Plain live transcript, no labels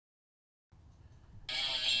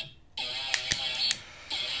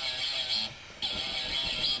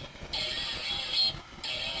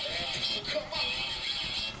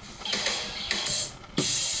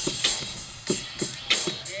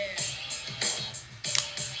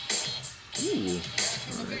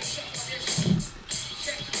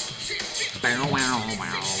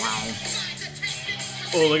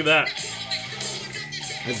Oh, look at that.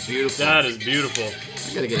 That's beautiful. That is beautiful.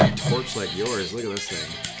 I gotta get a torch like yours. Look at this thing.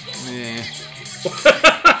 Meh.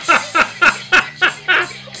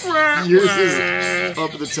 Yours is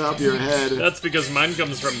up at the top of your head. That's because mine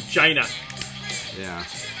comes from China. Yeah.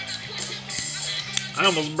 I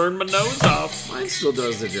almost burned my nose off. Mine still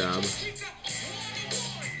does the job.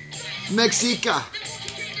 Mexica.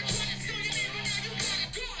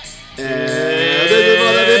 Hey,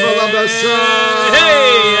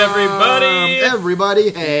 everybody. Everybody,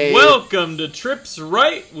 hey. Welcome to Trips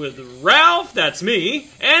Right with Ralph, that's me,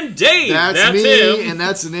 and Dave, that's me, him. and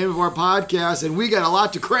that's the name of our podcast, and we got a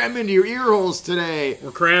lot to cram into your ear holes today.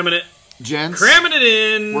 We're cramming it. Gents. Cramming it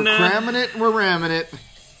in. We're cramming it, and we're ramming it.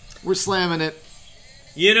 We're slamming it.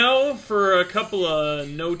 You know, for a couple of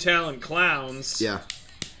no-talent clowns, Yeah.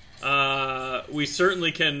 we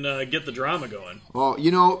certainly can get the drama going. Well,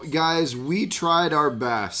 you know, guys, we tried our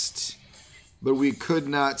best, but we could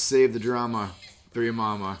not save the drama for your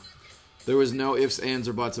mama. There was no ifs, ands,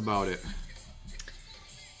 or buts about it.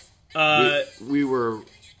 We were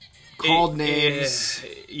called names.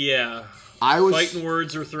 Yeah. I was Fighting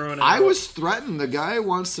words were thrown out. I was threatened. The guy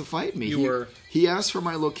wants to fight me. You were. He asked for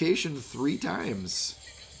my location 3 times.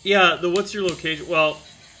 Yeah, what's your location? Well,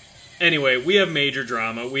 anyway, we have major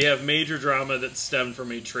drama. We have major drama that stemmed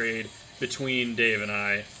from a trade between Dave and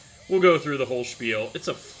I. We'll go through the whole spiel. It's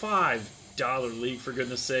a $5 league, for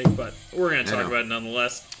goodness sake, but we're going to talk about it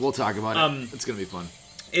nonetheless. We'll talk about it. It's going to be fun.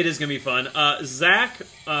 It is going to be fun.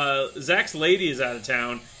 Zach's lady is out of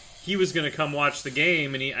town. He was going to come watch the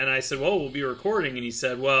game, and I said, well, we'll be recording. And he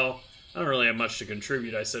said, well, I don't really have much to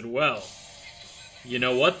contribute. I said, well, you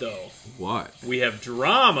know what, though? What? We have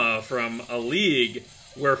drama from a league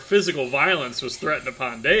where physical violence was threatened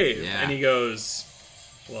upon Dave. Yeah. And he goes,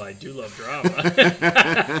 well, I do love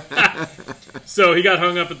drama. So he got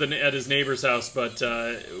hung up at his neighbor's house, but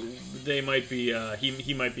they might be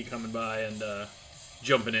he might be coming by and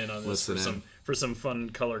jumping in on this for some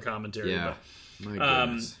fun color commentary. Yeah. But, my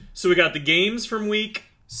goodness. So we got the games from week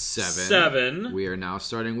 7. We are now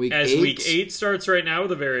starting week 8. As week 8 starts right now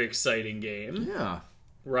with a very exciting game. Yeah.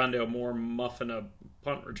 Rondale Moore muffing a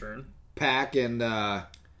punt return. Pack and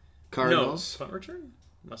Cardinals. No, punt return?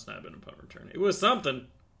 Must not have been a punt return. It was something.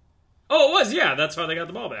 Oh, it was, yeah. That's how they got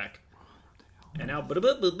the ball back. And now,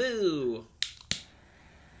 boo-boo-boo-boo.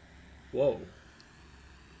 Whoa.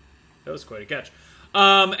 That was quite a catch.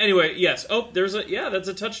 Anyway, yes. Oh, that's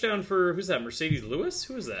a touchdown for, who's that? Mercedes Lewis?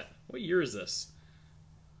 Who is that? What year is this?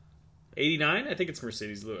 89? I think it's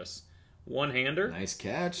Mercedes Lewis. One-hander. Nice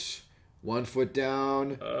catch. 1 foot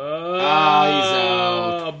down. Oh, he's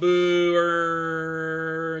out. Boo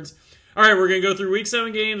Earns. All right, we're going to go through week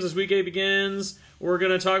 7 games as week 8 begins. We're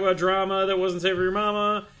going to talk about drama that wasn't safe for your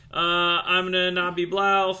mama. I'm going to not be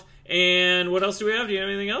Blauf. And what else do we have? Do you have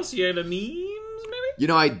anything else? You have a memes, maybe? You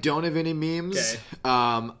know, I don't have any memes.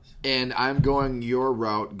 Okay. And I'm going your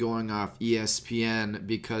route, going off ESPN,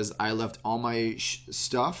 because I left all my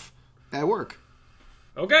stuff at work.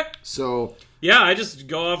 Okay. So yeah, I just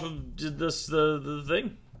go off of the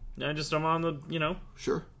thing. I'm on the,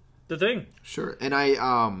 sure, the thing. Sure. And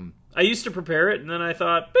I used to prepare it, and then I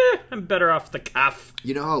thought, I'm better off the cuff.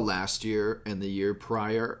 You know how last year and the year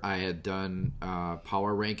prior I had done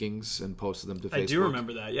power rankings and posted them to Facebook? I do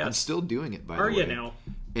remember that, yes. I'm still doing it, by the way. Are you now?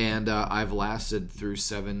 And I've lasted through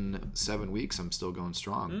seven weeks. I'm still going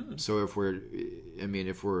strong. So if we're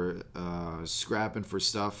scrapping for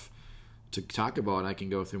stuff to talk about, I can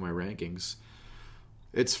go through my rankings.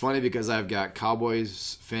 It's funny because I've got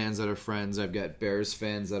Cowboys fans that are friends. I've got Bears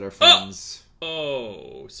fans that are friends.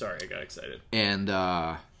 Oh, sorry, I got excited. And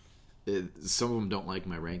some of them don't like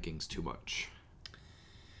my rankings too much.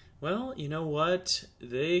 Well, you know what?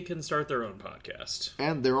 They can start their own podcast.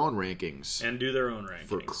 And their own rankings. And do their own rankings.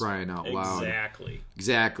 For crying out loud.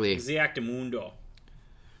 Exactly. Exactamundo.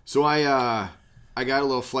 So I got a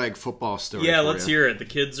little flag football story. Yeah, let's hear it. The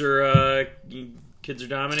kids are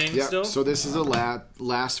dominating still? So this is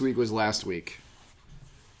last week was last week.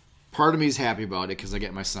 Part of me is happy about it because I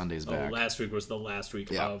get my Sundays back. Last week was the last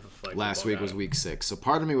week of flag last football. Week was week 6. So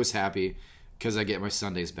part of me was happy because I get my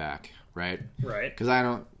Sundays back, right? Right. Because I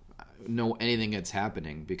don't know anything that's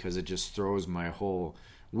happening because it just throws my whole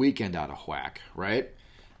weekend out of whack, right?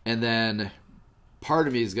 And then part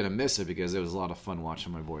of me is going to miss it because it was a lot of fun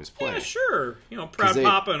watching my boys play. Yeah, sure. Proud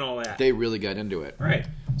Papa and all that. They really got into it. Right.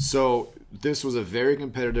 So this was a very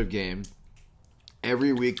competitive game.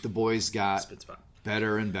 Every week the boys got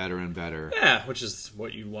better and better and better. Yeah, which is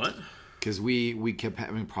what you want. Because we kept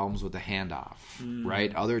having problems with the handoff,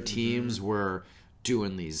 right? Other teams were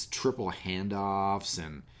doing these triple handoffs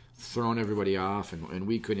and throwing everybody off, and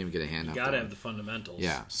we couldn't even get a handoff. You gotta have the fundamentals.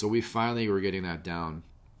 Yeah, so we finally were getting that down.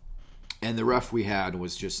 And the ref we had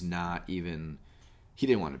was just not even... He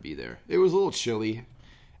didn't want to be there. It was a little chilly.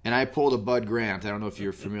 And I pulled a Bud Grant. I don't know if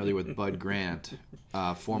you're familiar with Bud Grant,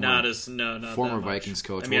 former Vikings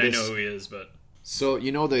coach. I mean, I know who he is, but... So,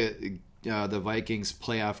 you know the Vikings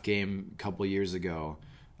playoff game a couple years ago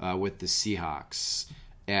with the Seahawks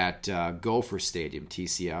at Gopher Stadium,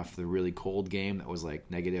 TCF, the really cold game that was like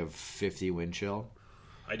negative 50 wind chill?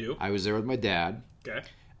 I do. I was there with my dad. Okay.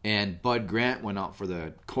 And Bud Grant went out for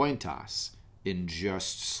the coin toss in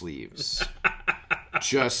just sleeves.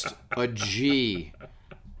 Just a G.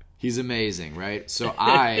 He's amazing, right? So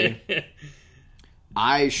I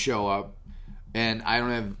show up and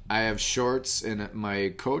I have shorts and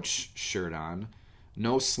my coach shirt on,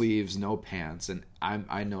 no sleeves, no pants, and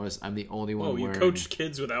I notice I'm the only one wearing... Oh, you coached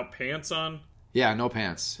kids without pants on? Yeah, no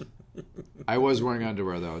pants. I was wearing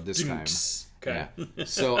underwear though this time. Okay. Yeah.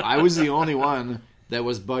 So I was the only one that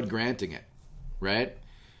was Bud Granting it, right?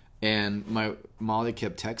 And my Molly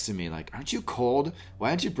kept texting me like, "Aren't you cold? Why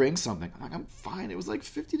don't you bring something?" I'm like, "I'm fine. It was like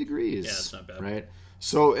 50 degrees." Yeah, it's not bad. Right?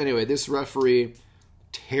 So anyway, this referee,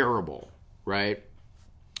 terrible, right?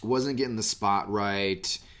 Wasn't getting the spot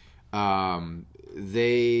right.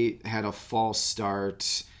 They had a false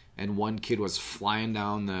start, and one kid was flying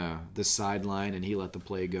down the sideline, and he let the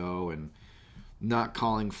play go, and not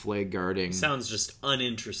calling flag guarding. Sounds just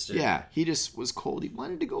uninterested. Yeah, he just was cold. He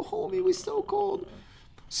wanted to go home. He was so cold.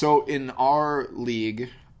 So in our league,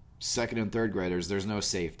 second and third graders, there's no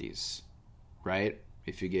safeties, right?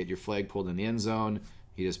 If you get your flag pulled in the end zone,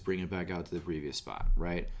 you just bring it back out to the previous spot,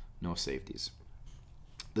 right? No safeties.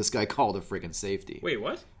 This guy called a freaking safety. Wait,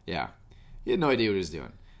 what? Yeah. He had no idea what he was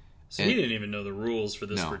doing. So he didn't even know the rules for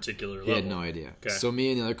this particular level. He had no idea. Okay. So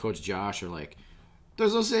me and the other coach, Josh, are like,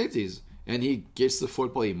 there's no safeties. And he gets the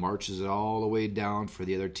football, he marches it all the way down for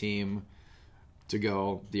the other team to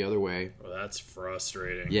go the other way. Well, that's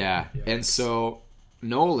frustrating. Yeah. Yikes. And so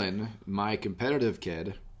Nolan, my competitive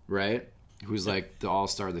kid, right, who's like the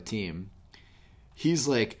all-star of the team, he's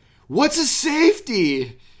like, "What's a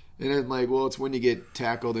safety?" And I'm like, "Well, it's when you get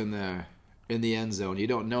tackled in the end zone. You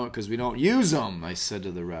don't know it because we don't use them," I said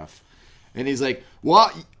to the ref. And he's like,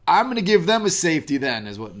 "Well, I'm going to give them a safety then,"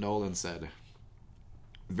 is what Nolan said.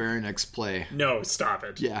 Very next play. No, stop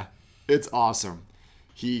it. Yeah. It's awesome.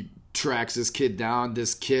 He tracks this kid down.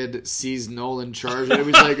 This kid sees Nolan charging him.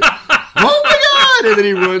 He's like, "Oh my God!" And then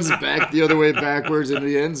he runs back the other way backwards into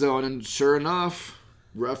the end zone. And sure enough,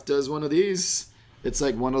 ref does one of these. It's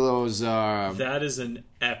like one of those... that is an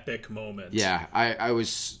epic moment. Yeah. I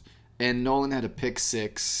was... And Nolan had a pick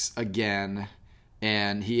six again.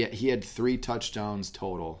 And he had 3 touchdowns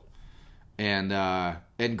total. And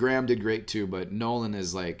Graham did great too. But Nolan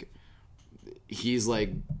is like... He's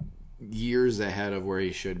like... years ahead of where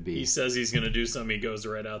he should be. He says he's going to do something. He goes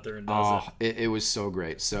right out there and does it. It was so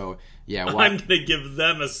great. So, yeah. I'm going to give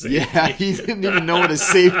them a safety. Yeah, he didn't even know what a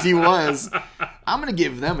safety was. I'm going to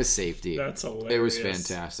give them a safety. That's hilarious. It was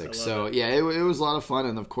fantastic. So, yeah, it was a lot of fun.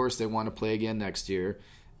 And, of course, they want to play again next year.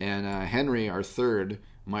 And Henry, our third,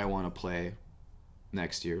 might want to play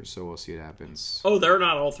next year. So, we'll see what happens. Oh, they're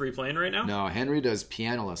not all 3 playing right now? No, Henry does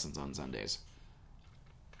piano lessons on Sundays.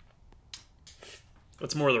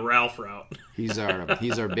 What's more the Ralph route? He's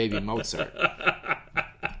our baby Mozart.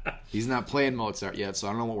 He's not playing Mozart yet, so I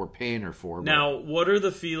don't know what we're paying her for. Now, what are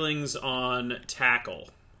the feelings on tackle?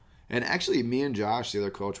 And actually, me and Josh, the other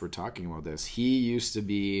coach, were talking about this. He used to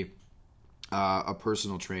be a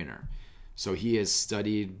personal trainer. So he has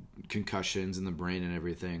studied concussions in the brain and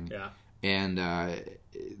everything. Yeah. And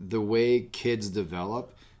the way kids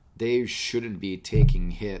develop, they shouldn't be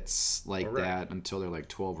taking hits like that until they're like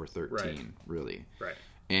 12 or 13, really. Right.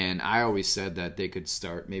 And I always said that they could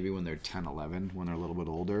start maybe when they're 10, 11, when they're a little bit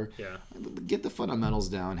older. Yeah. Get the fundamentals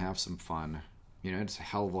down, have some fun. You know, it's a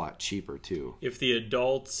hell of a lot cheaper, too. If the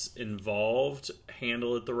adults involved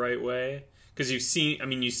handle it the right way. Because you see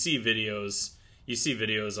videos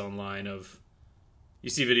online of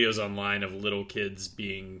little kids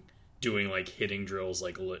doing like hitting drills,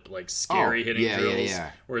 like scary hitting drills,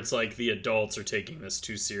 where it's like the adults are taking this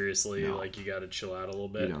too seriously. No. Like, you got to chill out a little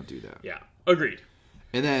bit. You don't do that. Yeah, agreed.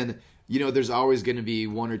 And then, you know, there's always going to be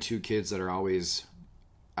 1 or 2 kids that are always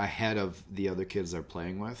ahead of the other kids they're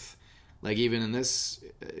playing with. Like, even in this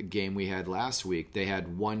game we had last week, they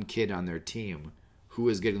had 1 kid on their team who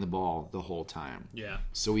was getting the ball the whole time. Yeah.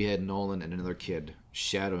 So we had Nolan and another kid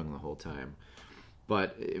shadowing the whole time.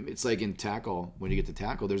 But it's like in tackle, when you get to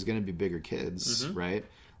tackle, there's going to be bigger kids, right?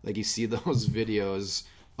 Like, you see those videos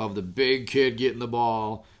of the big kid getting the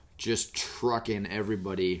ball, just trucking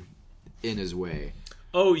everybody in his way.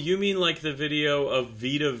 Oh, you mean like the video of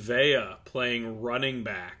Vita Vea playing running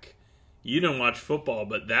back? You didn't watch football,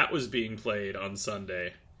 but that was being played on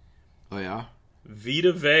Sunday. Oh, yeah?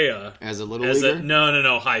 Vita Vea. As a little leaguer?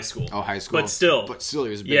 No, high school. Oh, high school. But still,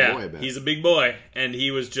 he was a big boy, I bet. He's a big boy, and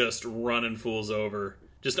he was just running fools over.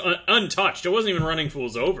 Just untouched. It wasn't even running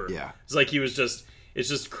fools over. Yeah. It's like he was just... It's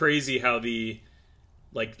just crazy how the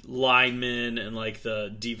like linemen and like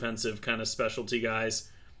the defensive kind of specialty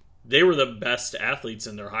guys, they were the best athletes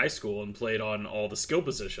in their high school and played on all the skill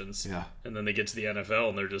positions. Yeah. And then they get to the NFL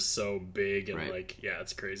and they're just so big and like, yeah,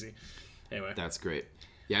 it's crazy. Anyway. That's great.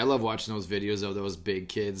 Yeah, I love watching those videos of those big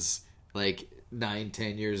kids, like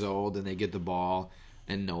 9-10 years old, and they get the ball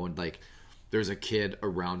and no one, like, there's a kid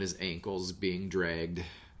around his ankles being dragged.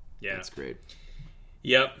 Yeah. That's great.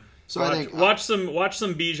 Yep. So I think watch some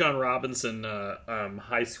Bijan Robinson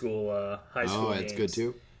high school Oh, that's games, good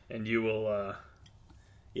too. And you will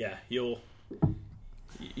you'll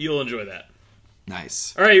enjoy that.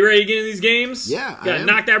 Nice. All right, you ready to get in these games? Yeah, I gotta am.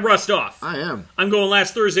 knock that rust off. I am. I'm going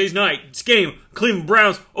last Thursday's night. It's game Cleveland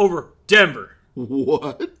Browns over Denver.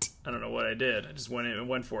 What? I don't know what I did. I just went in and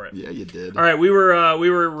went for it. Yeah, you did. All right, we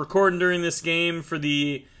were recording during this game for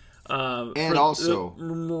the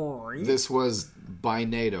this was by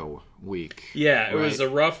NATO week. Yeah, it was a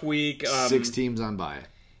rough week. 6 teams on bye.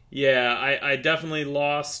 Yeah, I definitely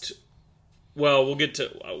lost. Well, we'll get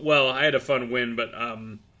to. Well, I had a fun win, but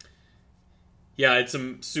yeah, I had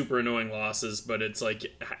some super annoying losses. But it's like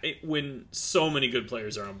when so many good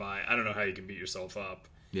players are on bye, I don't know how you can beat yourself up.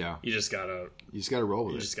 Yeah, you just gotta roll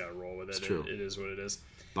with it. You just gotta roll with it. It's true. It is what it is.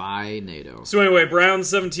 By NATO. So anyway, Browns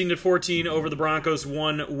 17-14 over the Broncos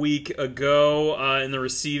 1 week ago. In the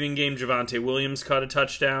receiving game, Javonte Williams caught a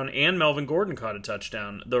touchdown, and Melvin Gordon caught a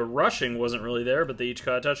touchdown. The rushing wasn't really there, but they each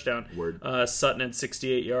caught a touchdown. Word. Sutton had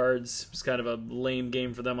 68 yards. It was kind of a lame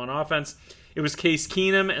game for them on offense. It was Case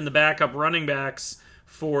Keenum and the backup running backs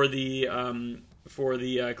for the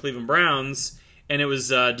Cleveland Browns, and it was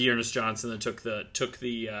Dearness Johnson that took the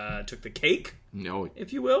cake. No,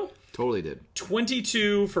 if you will. Totally did.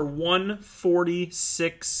 22 for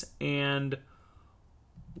 146 and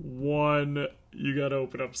 1. You got to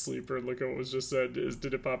open up Sleeper and look at what was just said.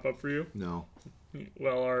 Did it pop up for you? No.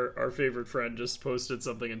 Well, our favorite friend just posted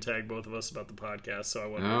something and tagged both of us about the podcast, so I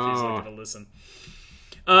wonder if he's going to listen.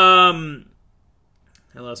 I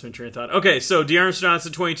lost my train of thought. Okay, so Dearness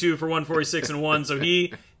Johnson, 22 for 146 and 1. So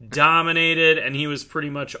he dominated, and he was pretty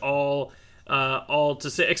much all to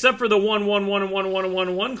say, except for the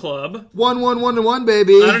 1-1-1-1-1-1-1 club. 1-1-1-1,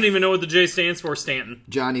 baby. I don't even know what the J stands for. Stanton.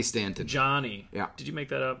 Johnny Stanton. Johnny. Yeah. Did you make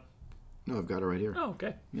that up? No, I've got it right here. Oh,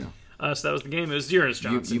 okay. Yeah. So that was the game. It was Dearness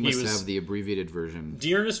Johnson. You must have the abbreviated version.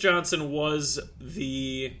 Dearness Johnson was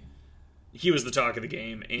the talk of the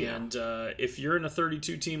game, and if you're in a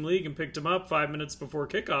 32-team league and picked him up 5 minutes before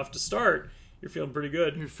kickoff to start, you're feeling pretty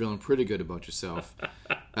good. You're feeling pretty good about yourself.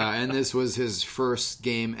 And this was his first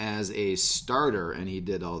game as a starter, and he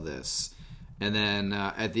did all this. And then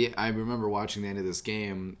I remember watching the end of this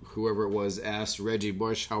game, whoever it was asked Reggie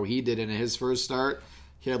Bush how he did in his first start.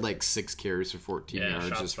 He had like 6 carries for 14 yards.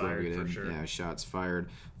 Shots just fired for sure. Yeah, shots fired.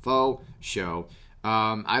 Faux show.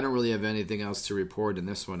 I don't really have anything else to report in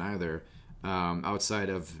this one either. Outside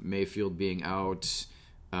of Mayfield being out,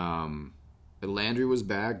 Landry was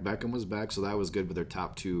back, Beckham was back, so that was good. But their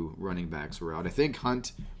top 2 running backs were out. I think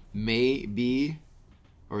Hunt may be,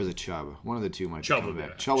 or is it Chubb? One of the two might Chubb come will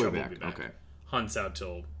back. be Chubb will back. be back. Okay. Hunt's out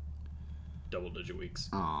till double-digit weeks.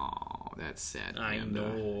 Oh, that's sad. I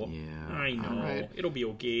know. Yeah. I know. All right. It'll be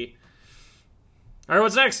okay. All right,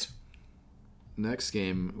 what's next? Next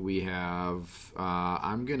game we have.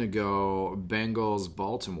 I'm gonna go Bengals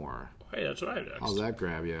Baltimore. Hey, that's what I have next. How's that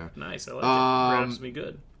grab you? Nice, I like it. Grabs me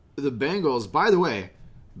good. The Bengals, by the way,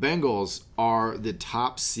 Bengals are the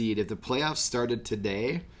top seed. If the playoffs started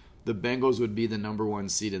today, the Bengals would be the number 1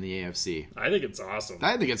 seed in the AFC. I think it's awesome.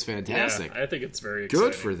 I think it's fantastic. Yeah, I think it's very exciting.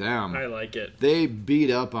 Good for them. I like it. They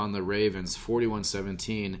beat up on the Ravens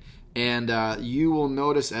 41-17. And you will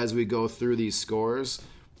notice as we go through these scores,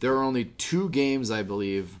 there are only 2 games, I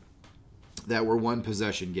believe, that were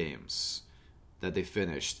 1-possession games that they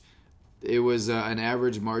finished. It was an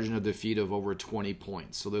average margin of defeat of over 20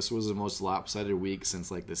 points. So this was the most lopsided week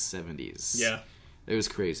since like the 70s. Yeah. It was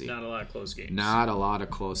crazy. Not a lot of close games. Not a lot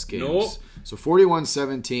of close games. Nope. So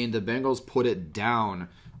 41-17, the Bengals put it down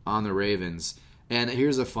on the Ravens. And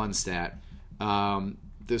here's a fun stat.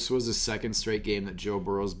 This was the second straight game that Joe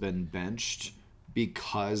Burrow's been benched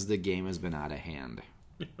because the game has been out of hand.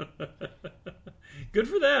 Good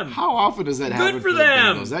for them. How often does that happen Good for the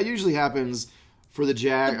them. Bengals? That usually happens For the The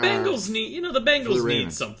Jag, Bengals need, the Bengals need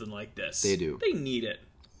Ravens. something like this. They do. They need it.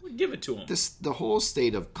 Give it to them. the whole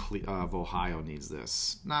state of Ohio needs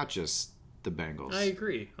this, not just the Bengals. I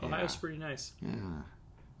agree. Ohio's Yeah. pretty nice. Yeah,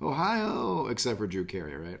 Ohio, except for Drew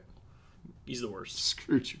Carey, right? He's the worst.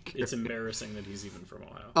 Screw Drew Carey. It's embarrassing that he's even from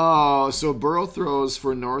Ohio. Oh, so Burrow throws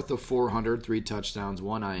for north of 400, 3 touchdowns,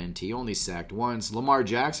 1 INT, only sacked once. Lamar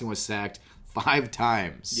Jackson was sacked 5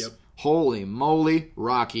 times. Yep. Holy moly,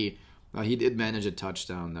 Rocky. He did manage a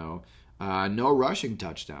touchdown, though. No rushing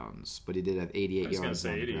touchdowns, but he did have 88 I was going to yards say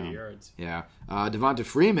on the 88 ground. yards. Yeah. Devonta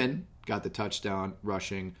Freeman got the touchdown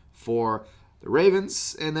rushing for the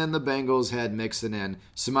Ravens, and then the Bengals had Mixon and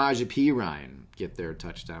Samaje Perine get their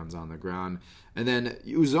touchdowns on the ground. And then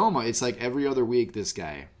Uzoma, it's like every other week, this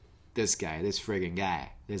guy, this friggin'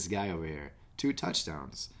 guy, this guy over here, 2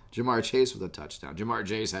 touchdowns. Jamar Chase with a touchdown. Jamar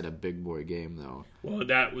Chase had a big boy game, though. Well,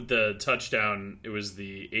 that with the touchdown, it was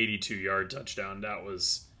the 82-yard touchdown. That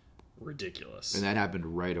was ridiculous. And that happened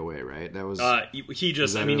right away, right? That was he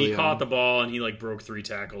just, that he early caught on? the ball and he broke 3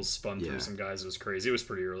 tackles, spun Yeah. through some guys. It was crazy. It was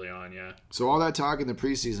pretty early on, yeah. So all that talk in the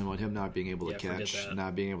preseason about him not being able to Yeah, forget catch, that.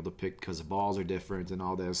 not being able to pick because the balls are different and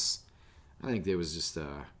all this, I think it was just it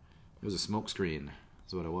was a smoke screen.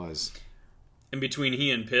 That's what it was. And between he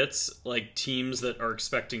and Pitts, teams that are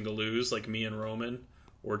expecting to lose, like me and Roman,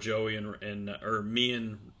 or Joey or me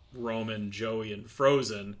and Roman, Joey and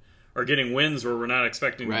Frozen, are getting wins where we're not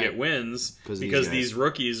expecting Right. to get wins 'Cause because these these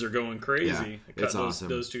rookies are going crazy. Yeah, it's awesome.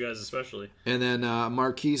 Those 2 guys especially. And then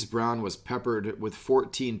Marquise Brown was peppered with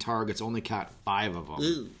 14 targets, only caught 5 of them,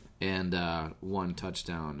 Ooh. and 1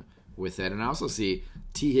 touchdown with it. And I also see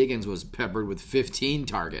T. Higgins was peppered with 15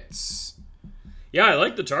 targets. Yeah, I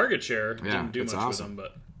like the target share. Yeah, Didn't do it's much awesome. with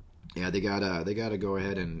them, but Yeah, they gotta go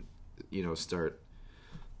ahead and start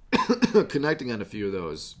connecting on a few of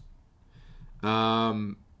those.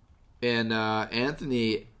 And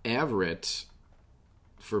Anthony Averett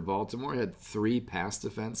for Baltimore had 3 pass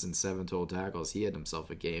defense and 7 total tackles. He had himself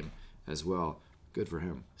a game as well. Good for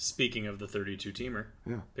him. speaking of the 32-teamer,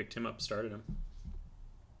 Yeah, picked him up, started him.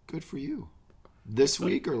 good for you. This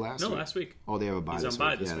week or last week? No, last week. Oh, they have a bye He's this on bye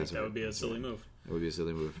week. this Yeah, week. that's That right. would be a That's silly right. move. That would be a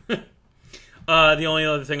silly move. The only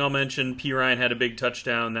other thing I'll mention, P. Ryan had a big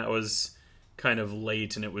touchdown that was kind of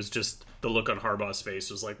late, and it was just the look on Harbaugh's face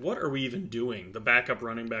was like, what are we even doing? The backup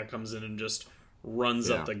running back comes in and just runs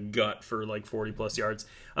up the gut for 40-plus yards.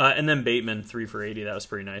 And then Bateman, 3 for 80. That was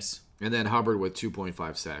pretty nice. And then Hubbard with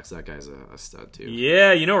 2.5 sacks. That guy's a stud, too.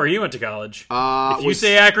 Yeah, you know where he went to college. If you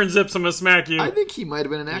say Akron Zips, I'm going to smack you. I think he might have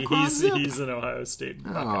been an Akron Zip. He's an Ohio State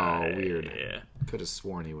Buckeye. Weird. Yeah. Could have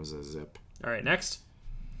sworn he was a Zip. All right, next.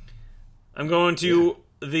 I'm going to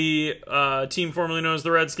the team formerly known as the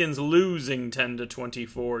Redskins losing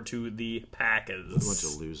 10-24 to the Packers. A bunch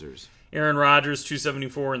of losers. Aaron Rodgers,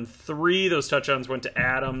 274 and 3. Those touchdowns went to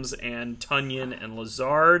Adams and Tunyon and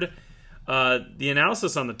Lazard. The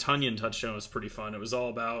analysis on the Tunyon touchdown was pretty fun. It was all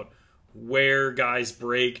about where guys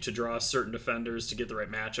break to draw certain defenders to get the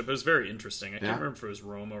right matchup. It was very interesting. I can't remember if it was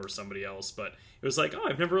Roma or somebody else, but it was like,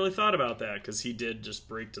 I've never really thought about that because he did just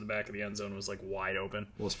break to the back of the end zone and was wide open.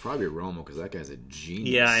 Well, it's probably Romo because that guy's a genius.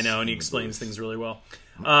 Yeah, I know, and he explains things really well.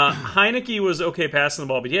 Heineke was okay passing the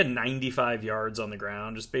ball, but he had 95 yards on the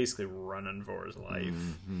ground, just basically running for his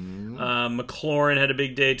life. McLaurin had a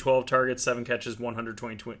big day, 12 targets, 7 catches,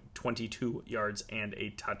 122 yards, and a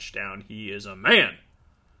touchdown. He is a man.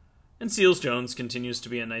 And Seals Jones continues to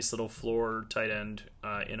be a nice little floor tight end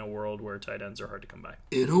in a world where tight ends are hard to come by.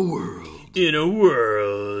 In a world. In a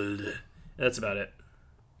world. That's about it.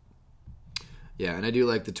 Yeah, and I do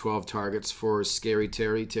like the 12 targets for Terry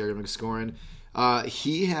McScorin.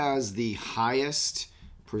 He has the highest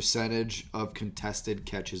percentage of contested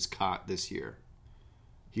catches caught this year.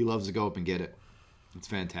 He loves to go up and get it. It's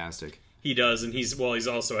fantastic. He does, and he's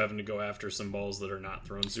also having to go after some balls that are not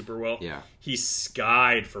thrown super well. Yeah. He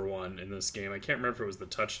skied for one in this game. I can't remember if it was the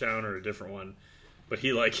touchdown or a different one, but he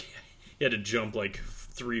had to jump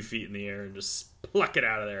 3 feet in the air and just pluck it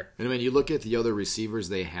out of there. And when you look at the other receivers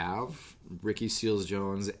they have, Ricky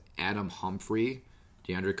Seals-Jones, Adam Humphrey,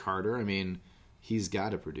 DeAndre Carter, he's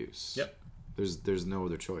got to produce. Yep. There's no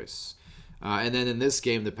other choice. And then in this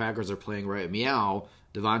game, the Packers are playing right. Meow,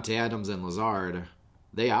 Devontae Adams and Lazard,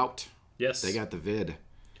 they out. Yes. They got the vid.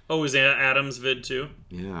 Oh, is Adams vid too?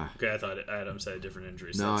 Yeah. Okay, I thought Adams had a different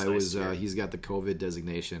injury. So No, that's it nice was to hear. he's got the COVID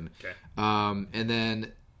designation. Okay. And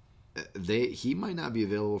then he might not be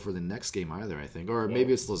available for the next game either, I think. Or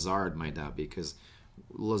maybe it's Lazard might not be because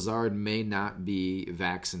Lazard may not be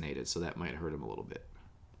vaccinated, so that might hurt him a little bit.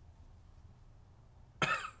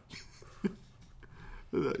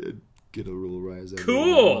 Get a little rise out of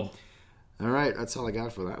Cool. All right, that's all I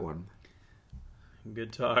got for that one.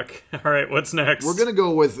 Good talk. All right, what's next? We're gonna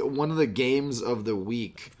go with one of the games of the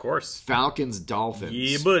week. Of course. Falcons Dolphins.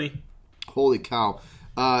 Yeah, buddy. Holy cow!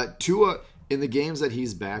 Tua, in the games that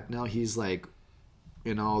he's back now, he's like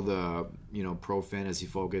in all the pro fantasy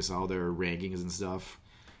focus, all their rankings and stuff.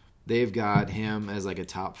 They've got him as like a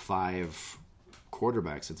top 5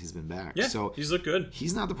 quarterback since he's been back. Yeah, so he's looked good.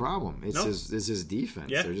 He's not the problem. It's his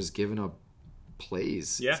defense. Yeah. They're just giving up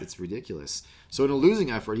plays. Yeah. It's ridiculous. So in a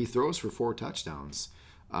losing effort, he throws for 4 touchdowns,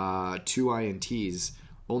 2 INTs,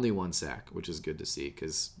 only 1 sack, which is good to see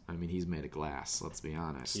because, I mean, he's made of glass, let's be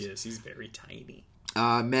honest. Yes, he's very tiny.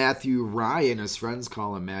 Matthew Ryan, his friends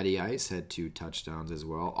call him Matty Ice, had 2 touchdowns as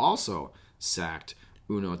well. Also sacked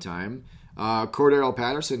Uno time. Cordero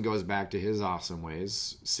Patterson goes back to his awesome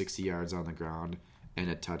ways, 60 yards on the ground and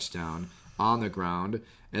a touchdown on the ground.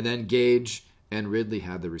 And then Gage and Ridley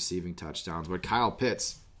had the receiving touchdowns. But Kyle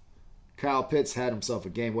Pitts had himself a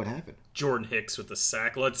game. What happened? Jordan Hicks with the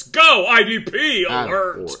sack. Let's go, IDP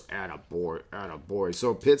alert. Attaboy.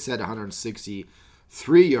 So Pitts had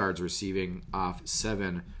 163 yards receiving off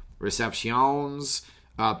 7 receptions.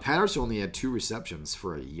 Patterson only had 2 receptions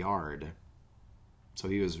for a yard. So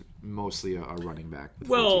he was mostly a running back with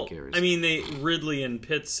 14 carries. I mean, Ridley and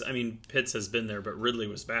Pitts, Pitts has been there, but Ridley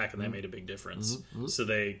was back, and that made a big difference. Mm-hmm. So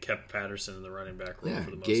they kept Patterson in the running back role for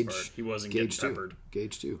the most part. He wasn't getting peppered.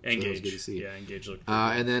 Gage, too. And so Gage. Good to see. Yeah, and Gage looked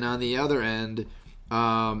and then on the other end,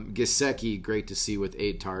 Gesicki, great to see with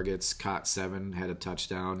 8 targets, caught 7, had a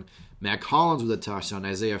touchdown. Matt Collins with a touchdown.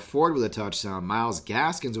 Isaiah Ford with a touchdown. Myles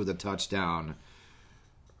Gaskins with a touchdown.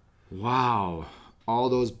 Wow. All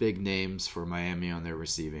those big names for Miami on their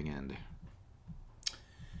receiving end.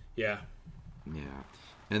 Yeah.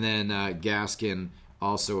 And then Gaskin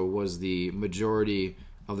also was the majority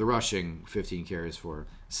of the rushing, 15 carries for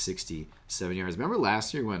 67 yards. Remember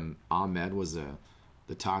last year when Ahmed was the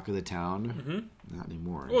talk of the town? Mm-hmm. Not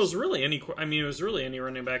anymore. Well, it was really any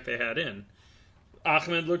running back they had in.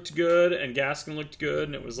 Ahmed looked good, and Gaskin looked good,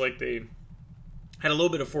 and it was like they had a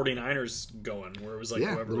little bit of 49ers going, where it was like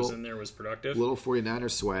whoever was in there was productive. Little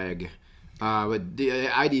 49ers swag. But the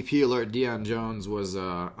IDP alert, Deion Jones was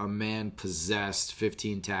a man possessed,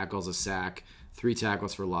 15 tackles, a sack, 3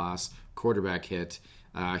 tackles for loss, quarterback hit.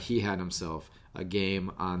 He had himself a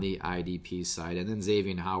game on the IDP side. And then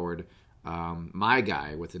Xavier Howard, my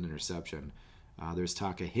guy, with an interception. There's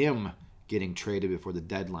talk of him getting traded before the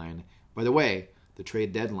deadline. By the way, the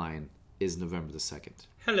trade deadline is November the 2nd.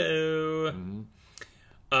 Hello. Mm-hmm.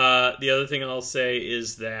 The other thing I'll say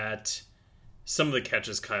is that some of the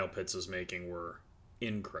catches Kyle Pitts was making were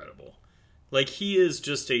incredible. Like, he is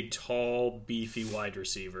just a tall, beefy wide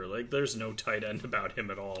receiver. Like, there's no tight end about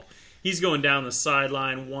him at all. He's going down the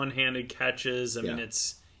sideline, one-handed catches. I mean,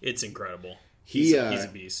 it's incredible. He's a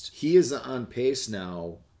beast. He is on pace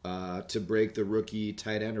now to break the rookie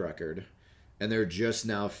tight end record, and they're just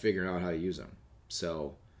now figuring out how to use him.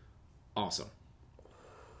 So, awesome.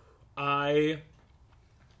 I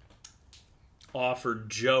offered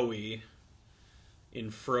Joey in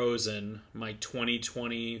Frozen my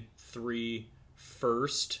 2023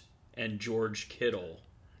 first and George Kittle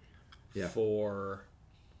for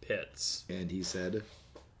Pitts. And he said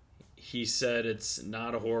it's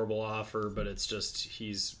not a horrible offer, but it's just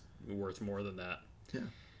he's worth more than that. Yeah.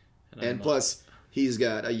 And plus, he's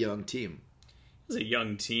got a young team. It's a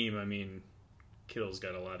young team. I mean, Kittle's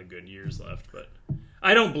got a lot of good years left, but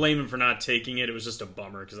I don't blame him for not taking it. It was just a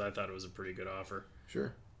bummer because I thought it was a pretty good offer.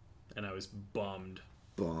 Sure. And I was bummed.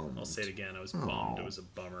 I'll say it again. I was bummed. It was a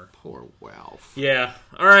bummer. Poor Ralph. Yeah.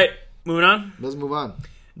 All right. Moving on. Let's move on.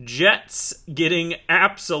 Jets getting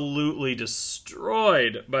absolutely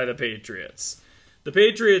destroyed by the Patriots. The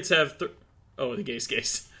Patriots have... the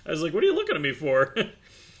Gase. I was like, what are you looking at me for?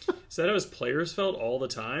 Is that how his players felt all the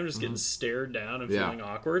time? Just getting stared down and feeling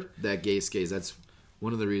awkward? That Gase. That's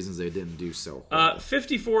one of the reasons they didn't do so well.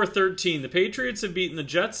 54-13. The Patriots have beaten the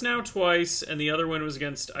Jets now twice, and the other one was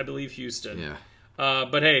against, I believe, Houston. Yeah.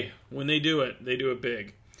 But hey, when they do it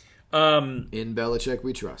big. In Belichick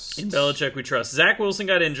we trust. Zach Wilson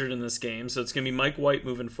got injured in this game, so it's going to be Mike White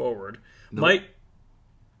moving forward. No.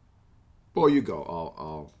 Well, you go.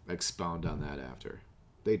 I'll expound on that after.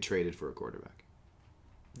 They traded for a quarterback.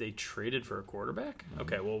 They traded for a quarterback? Mm-hmm.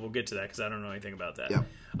 Okay, well, we'll get to that because I don't know anything about that. Yep.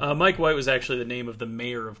 Mike White was actually the name of the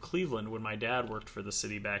mayor of Cleveland when my dad worked for the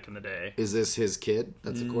city back in the day. Is this his kid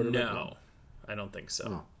that's a quarterback? No, I don't think so.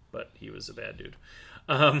 Oh. But he was a bad dude.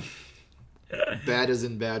 Bad as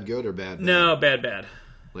in bad good or bad? No, bad.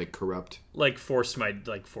 Like corrupt? Like forced my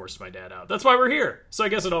dad out. That's why we're here. So I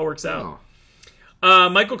guess it all works out. Oh.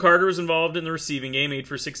 Michael Carter was involved in the receiving game, 8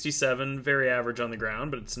 for 67, very average on the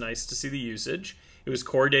ground, but it's nice to see the usage. It was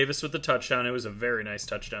Corey Davis with the touchdown. It was a very nice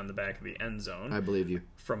touchdown in the back of the end zone I believe you.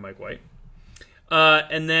 from Mike White.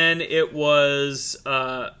 And then it was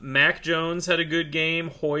Mac Jones had a good game.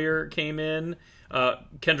 Hoyer came in.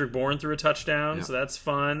 Kendrick Bourne threw a touchdown, so that's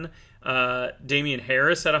fun. Damian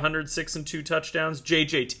Harris had 106 and 2 touchdowns.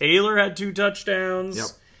 J.J. Taylor had 2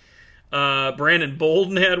 touchdowns. Brandon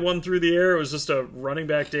Bolden had one through the air. It was just a running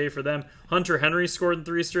back day for them. Hunter Henry scored in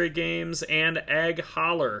 3 straight games, and Ag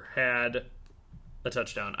Holler had a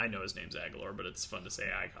touchdown. I know his name's Aguilar, but it's fun to say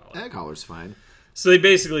Ag Holler. Ag Holler's fine. So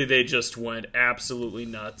they just went absolutely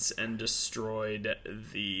nuts and destroyed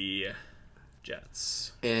the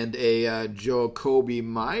Jets. And a Jacoby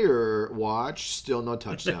Meyer watch, still no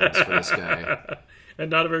touchdowns for this guy.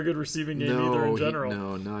 And not a very good receiving game either in general.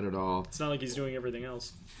 No, not at all. It's not like he's doing everything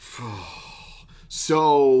else.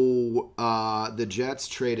 So the Jets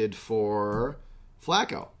traded for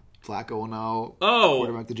Flacco. Flacco will now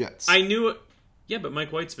quarterback the Jets. I knew it. Yeah, but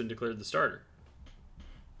Mike White's been declared the starter.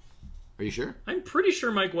 Are you sure? I'm pretty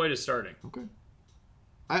sure Mike White is starting. Okay.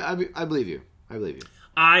 I believe you. I believe you.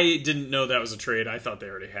 I didn't know that was a trade. I thought they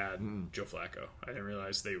already had Joe Flacco. I didn't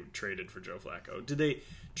realize they traded for Joe Flacco. Did they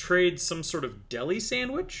trade some sort of deli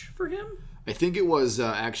sandwich for him? I think it was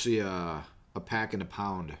actually a pack and a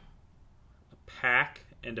pound. A pack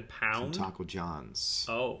and a pound? From Taco John's.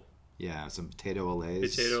 Oh. Yeah, some potato olays.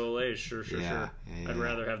 Potato olays, sure. Yeah, I'd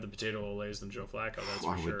rather have the potato olays than Joe Flacco, that's for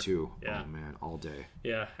I sure. would too. Yeah. Oh, man, all day.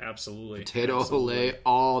 Yeah, absolutely. Potato olay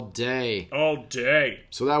all day. All day.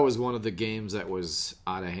 So that was one of the games that was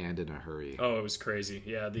out of hand in a hurry. Oh, it was crazy.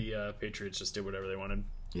 Yeah, the Patriots just did whatever they wanted.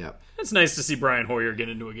 Yep. It's nice to see Brian Hoyer get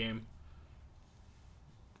into a game.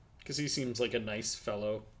 Because he seems like a nice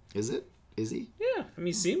fellow. Is it? Is he? Yeah, I mean,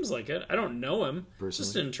 he seems like it. I don't know him.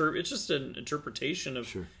 Personally? It's just an interpretation of...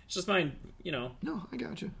 Sure. It's just my, No, I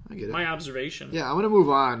got you. I get it. my observation. Yeah, I'm going to move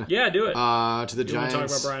on. Yeah, do it. To the You want Giants. to talk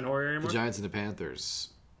about Brian Hoyer anymore? The Giants and the Panthers.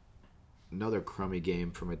 Another crummy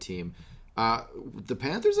game from a team. The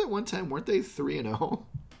Panthers at one time, weren't they 3-0?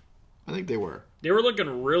 I think they were. They were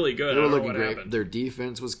looking really good. They were I don't looking know what great. happened. Their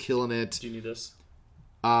defense was killing it. Do you need this?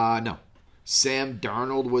 No. Sam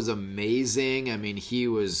Darnold was amazing. I mean, he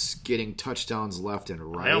was getting touchdowns left and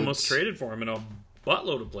right. I almost traded for him in a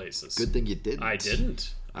buttload of places. Good thing you didn't. I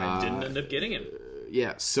didn't. I didn't end up getting him.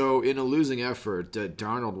 Yeah, so in a losing effort,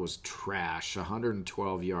 Darnold was trash.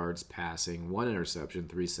 112 yards passing, 1 interception,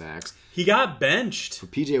 3 sacks. He got benched. For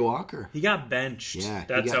P.J. Walker. He got benched. Yeah.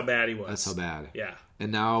 That's how bad he was. That's how bad. Yeah.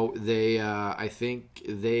 And now they, I think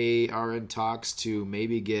they are in talks to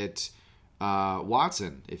maybe get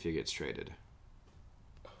Watson if he gets traded.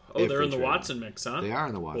 Oh, they're in the Watson mix, huh? They are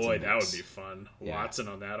in the Watson Boy, mix. that would be fun. Yeah. Watson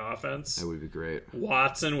on that offense. That would be great.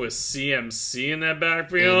 Watson with CMC in that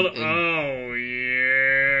backfield. Oh,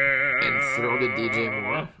 yeah. And throw to DJ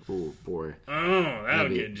Moore. Oh, boy. Oh, that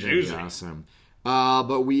would get juicy. That'd be awesome.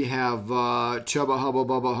 But we have Chubba Hubba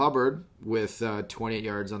Bubba Hubbard with 28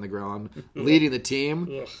 yards on the ground, leading the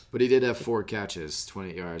team. Ugh. But he did have 4 catches,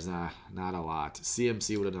 28 yards. Not a lot.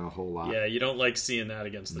 CMC would have done a whole lot. Yeah, you don't like seeing that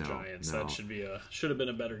against the Giants. No. That should have been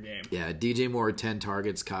a better game. Yeah, DJ Moore 10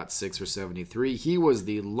 targets, caught 6 for 73. He was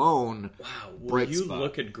the lone bright spot.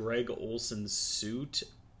 Look at Greg Olson's suit?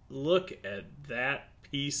 Look at that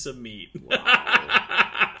piece of meat. Wow.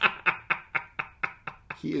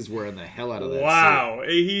 He is wearing the hell out of that Wow,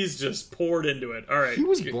 he's just poured into it. All right. He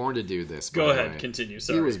was born to do this. Go by ahead, the way. continue.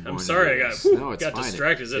 Sorry. He was born I'm sorry to do I this. got fine.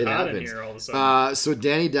 distracted. Is it hot happens. in here all of a sudden? So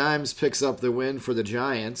Danny Dimes picks up the win for the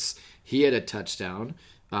Giants. He had a touchdown.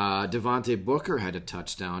 Devontae Booker had a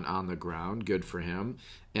touchdown on the ground. Good for him.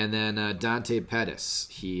 And then Dante Pettis,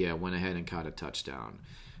 he went ahead and caught a touchdown.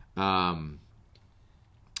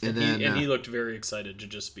 And he looked very excited to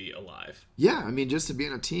just be alive. Yeah, I mean, just to be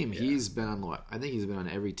on a team, he's been on what? I think he's been on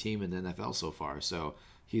every team in the NFL so far. So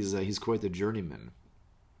he's quite the journeyman.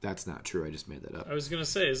 That's not true. I just made that up. I was gonna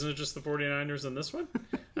say, isn't it just the 49ers in this one?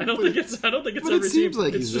 I don't think it's but every it seems team.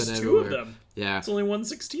 like It's he's just been 2 everywhere. of them. Yeah, It's only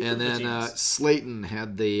 1/16 and of the then teams. Slayton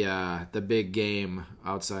had the big game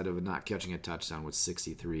outside of not catching a touchdown with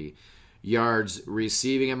 63 yards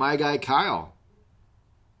receiving, and my guy Kyle,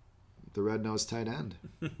 the red-nosed tight end,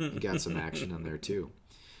 he got some action in there too.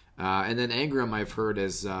 And then Ingram, I've heard,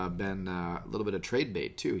 has been a little bit of trade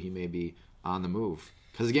bait too. He may be on the move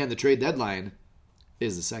because again, the trade deadline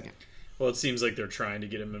is the 2nd. Well, it seems like they're trying to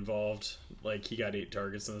get him involved. Like, he got 8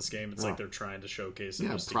 targets in this game. It's like they're trying to showcase him.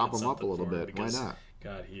 Yeah, just to prop get him up a something little for him bit. Why because, not?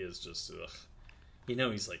 God, he is just, ugh.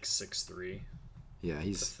 He's like 6'3". Yeah,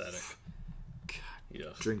 he's pathetic. God,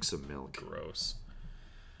 Ugh. drink some milk. Gross.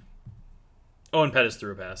 Oh, and Pettis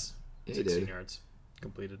threw a pass. Yeah, he 16 did. yards.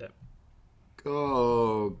 Completed it.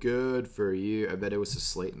 Oh, good for you. I bet it was to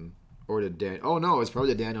Slayton. or did Dan? Oh no, it's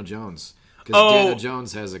probably Daniel Jones because Oh, Daniel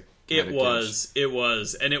Jones has a. It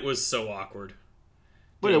was, and it was so awkward.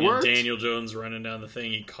 But it worked. Daniel Jones running down the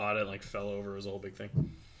thing, he caught it, like fell over. It was a whole big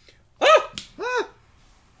thing. Ah!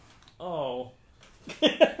 Oh.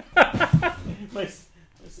 my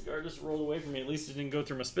cigar just rolled away from me. At least it didn't go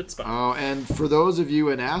through my spit spot. Oh, and for those of you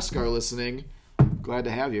in NASCAR listening, glad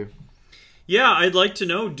to have you. Yeah, I'd like to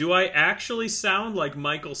know, do I actually sound like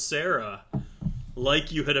Michael Cera?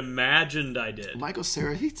 Like you had imagined I did? Michael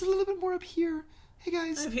Cera, he's a little bit more up here. Hey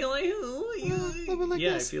guys. I feel like,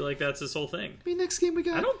 I feel like that's his whole thing. Maybe next game we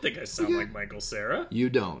got. I don't think I sound like Michael Cera. You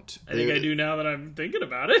don't. I think I do now that I'm thinking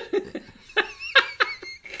about it.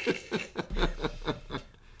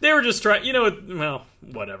 They were just trying, well,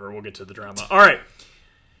 whatever. We'll get to the drama. All right.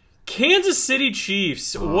 Kansas City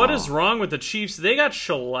Chiefs. Oh. What is wrong with the Chiefs? They got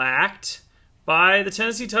shellacked by the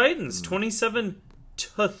Tennessee Titans, 27-3.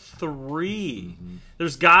 Mm-hmm.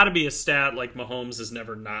 There's got to be a stat like Mahomes has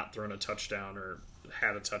never not thrown a touchdown or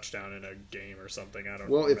had a touchdown in a game or something. I don't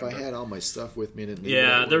know. Well, if I had all my stuff with me,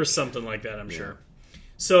 there was something like that, I'm sure.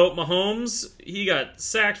 So Mahomes, he got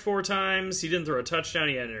sacked 4 times. He didn't throw a touchdown.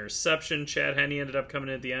 He had an interception. Chad Henne ended up coming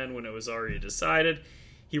in at the end when it was already decided.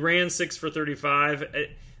 He ran 6 for 35.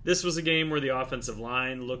 This was a game where the offensive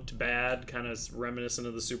line looked bad, kind of reminiscent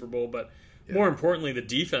of the Super Bowl. But more importantly, the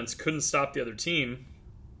defense couldn't stop the other team.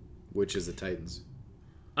 Which is the Titans.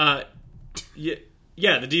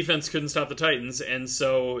 Yeah, the defense couldn't stop the Titans. And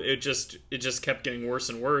so it just kept getting worse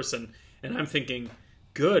and worse. And I'm thinking,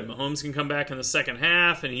 good, Mahomes can come back in the second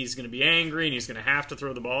half, and he's going to be angry, and he's going to have to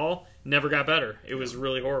throw the ball. Never got better. It was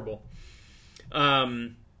really horrible.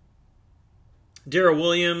 Darrell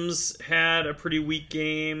Williams had a pretty weak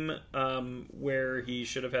game where he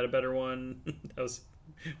should have had a better one. That was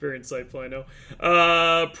very insightful, I know.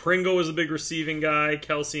 Pringle was a big receiving guy.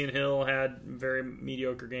 Kelsey and Hill had very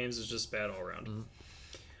mediocre games. It was just bad all around. Mm-hmm.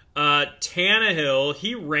 Tannehill,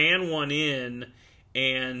 he ran one in,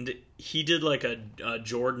 and he did like a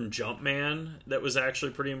Jordan Jumpman that was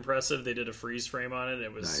actually pretty impressive. They did a freeze frame on it.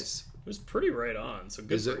 It was nice. It was pretty right on. So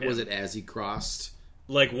good for him. Was it as he crossed?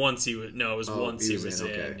 Like once he was... No, it was once he was in.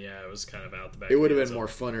 Okay. Yeah, it was kind of out the back. It would have been more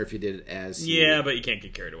funner if you did it as he... Yeah, but you can't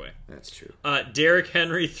get carried away. That's true. Derrick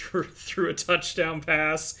Henry threw a touchdown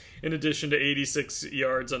pass in addition to 86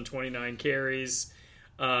 yards on 29 carries.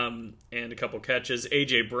 And a couple catches.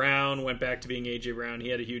 A.J. Brown went back to being A.J. Brown. He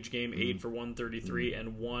had a huge game, 8 for 133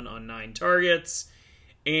 and 1 on 9 targets.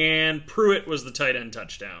 And Pruitt was the tight end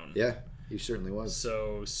touchdown. Yeah, he certainly was.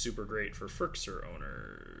 So super great for Ferkser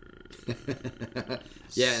owners.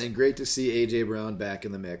 Yeah, and great to see A.J. Brown back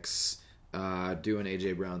in the mix, doing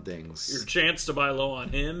A.J. Brown things. Your chance to buy low on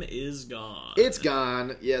him is gone. It's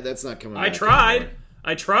gone. Yeah, that's not coming back.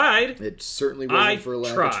 I tried. It certainly wasn't for a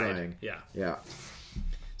lack of trying. Yeah.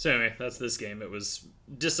 So anyway, that's this game. It was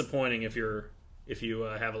disappointing if you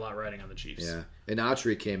have a lot riding on the Chiefs. Yeah, and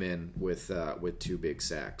Autry came in with 2 big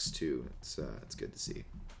sacks too. It's good to see.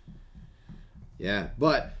 Yeah,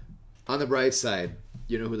 but on the bright side,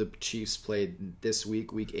 you know who the Chiefs played this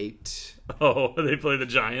week, Week 8? Oh, they play the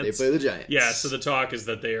Giants. They play the Giants. Yeah. So the talk is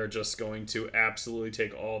that they are just going to absolutely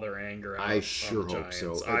take all their anger out. I sure hope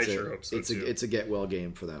so. I sure hope so too. It's a get well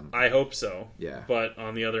game for them. I hope so. Yeah. But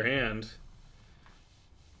on the other hand,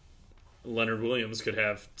 Leonard Williams could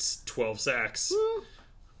have 12 sacks.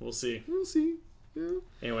 We'll see. Yeah.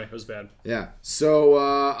 Anyway, it was bad. Yeah. So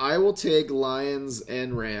I will take Lions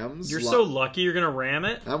and Rams. You're so lucky you're going to ram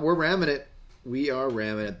it. We're ramming it. We are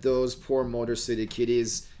ramming it. Those poor Motor City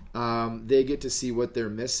Kitties, they get to see what they're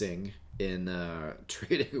missing in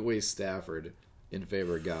trading away Stafford in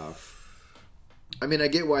favor of Goff. I mean, I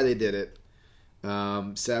get why they did it.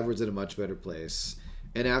 Stafford's in a much better place.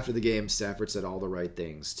 And after the game, Stafford said all the right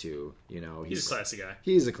things, too. He's a classy guy.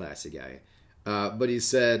 He's a classy guy. But he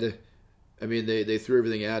said, I mean, they threw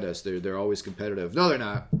everything at us. They're always competitive. No, they're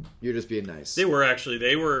not. You're just being nice. They were actually.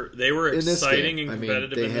 They were exciting and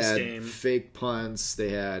competitive in this game. They had fake punts. They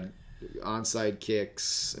had onside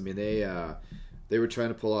kicks. I mean, they were trying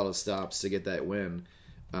to pull out of stops to get that win.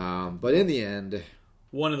 But in the end...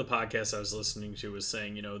 One of the podcasts I was listening to was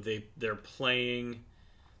saying, they're playing...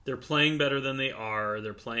 They're playing better than they are.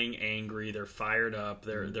 They're playing angry. They're fired up.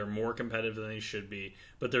 They're more competitive than they should be.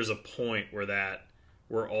 But there's a point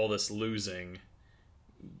where all this losing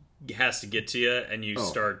has to get to you, and you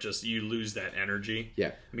you lose that energy.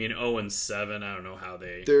 Yeah. I mean, 0-7. I don't know how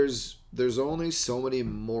they. There's only so many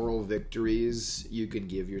moral victories you can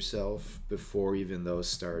give yourself before even those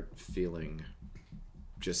start feeling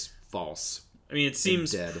just false. I mean, it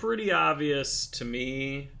seems pretty obvious to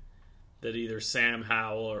me that either Sam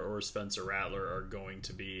Howell or Spencer Rattler are going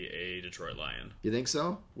to be a Detroit Lion, You think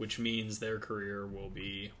so? which means their career will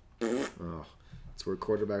be... Oh, it's where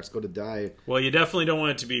quarterbacks go to die. Well, you definitely don't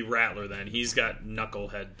want it to be Rattler then. He's got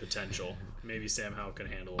knucklehead potential. Maybe Sam Howell can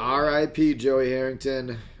handle it. R.I.P. Joey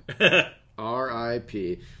Harrington.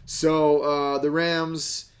 R.I.P. So the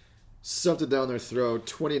Rams stuffed it down their throat,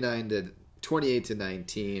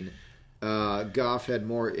 28-19. Goff had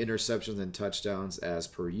more interceptions than touchdowns as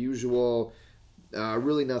per usual.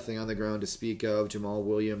 Really nothing on the ground to speak of. Jamal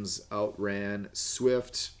Williams outran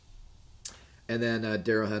Swift. And then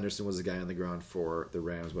Darrell Henderson was the guy on the ground for the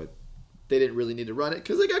Rams, but they didn't really need to run it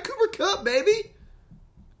because they got Cooper Kupp, baby.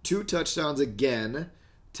 2 touchdowns again,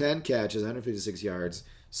 10 catches, 156 yards.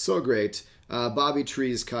 So great. Bobby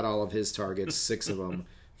Trees caught all of his targets, 6 of them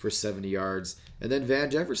for 70 yards. And then Van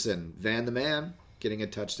Jefferson, Van the man, getting a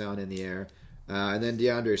touchdown in the air. And then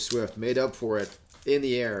DeAndre Swift made up for it in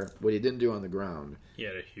the air, what he didn't do on the ground. He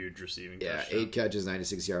had a huge receiving Yeah, touchdown. 8 catches,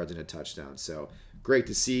 96 yards, and a touchdown. So great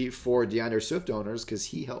to see for DeAndre Swift owners because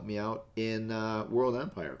he helped me out in World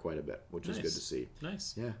Empire quite a bit, which was Nice. good to see.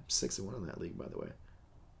 Nice. Yeah, 6-1 in that league, by the way.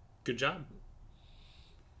 Good job.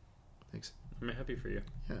 Thanks. I'm happy for you.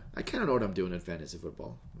 Yeah, I kind of know what I'm doing in fantasy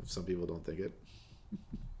football. If some people don't think it,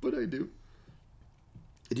 but I do.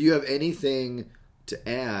 Do you have anything to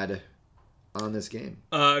add on this game?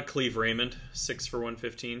 Cleve Raymond, 6 for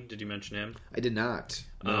 115. Did you mention him? I did not.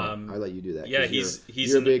 No, I'll let you do that. Yeah, 'cause he's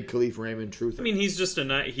you're a an- big Khalif Raymond truther. I mean, he's just a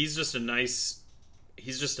nice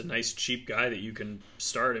cheap guy that you can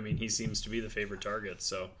start. I mean, he seems to be the favorite target.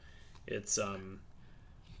 So it's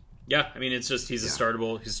yeah. I mean, it's just he's a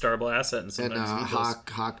startable asset, and and sometimes he does.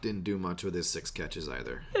 Hawk didn't do much with his 6 catches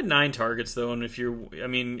either. He had 9 targets though, and if you're, I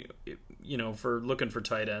mean, you know, for looking for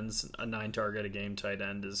tight ends, a 9 target a game tight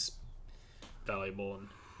end is valuable, and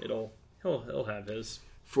he'll have his.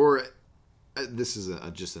 For this is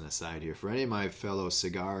just an aside here. For any of my fellow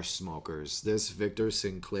cigar smokers, this Victor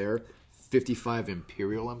Sinclair 55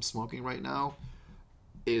 Imperial I'm smoking right now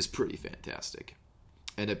is pretty fantastic,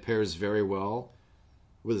 and it pairs very well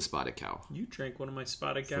with a spotted cow. You drank one of my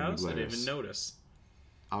spotted From cows? I didn't Glennis. even notice.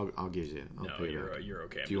 I'll give you. I'll No, pay you back. you're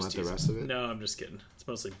okay. Do you want the rest of it? No, I'm just kidding. It's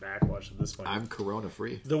mostly backwash at this point. I'm Corona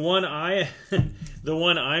free. The one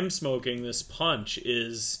I'm smoking, this punch,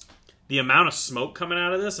 is the amount of smoke coming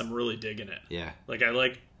out of this. I'm really digging it. Yeah. Like I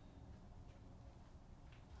like.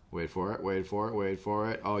 Wait for it. Wait for it. Wait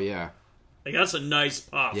for it. Oh yeah. Like that's a nice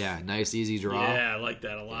puff. Yeah. Nice easy draw. Yeah, I like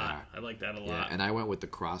that a lot. Yeah. I like that a lot. Yeah. And I went with the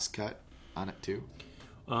cross cut on it too.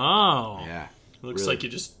 Oh. Yeah. Looks Really- like you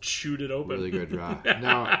just chewed it open. Really good draw.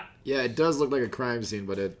 Now, yeah, it does look like a crime scene,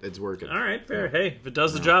 but it's working. All right, fair. Hey, if it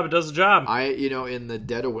does the job, it does the job. In the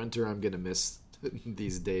dead of winter, I'm gonna miss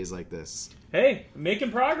these days like this. Hey,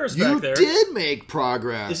 making progress You back there. did make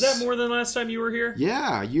progress. Is that more than last time you were here?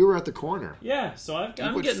 Yeah, you were at the corner. Yeah, so I'm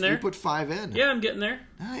You getting there. You put 5 in. Yeah, I'm getting there.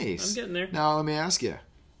 Nice. I'm getting there. Now let me ask you,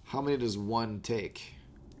 how many does one take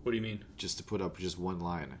What do you mean? just to put up just one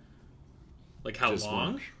line? Like how Just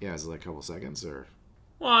long? one? Yeah, is it like a couple seconds or?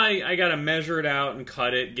 Well, I got to measure it out and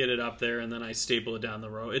cut it, get it up there, and then I staple it down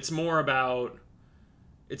the row. It's more about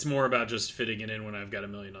just fitting it in when I've got a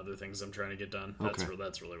million other things I'm trying to get done. That's Okay.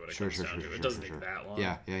 that's really what it comes down to. It doesn't take that long.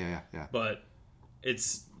 Yeah. But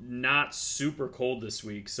it's not super cold this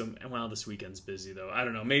week. So, well, this weekend's busy though. I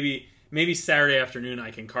don't know. Maybe Saturday afternoon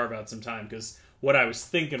I can carve out some time, because what I was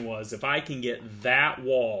thinking was if I can get that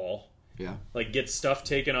wall, Yeah. like get stuff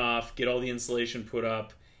taken off, get all the insulation put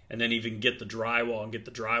up, and then even get the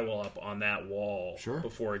drywall up on that wall Sure.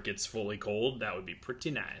 before it gets fully cold, that would be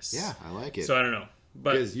pretty nice. Yeah, I like it. So I don't know,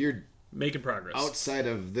 but Because you're making progress. outside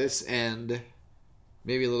of this end,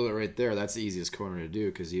 maybe a little bit right there. That's the easiest corner to do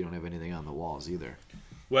because you don't have anything on the walls either.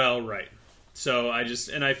 Well, right. So I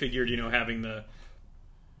figured, having the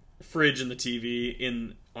fridge and the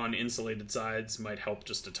TV on insulated sides might help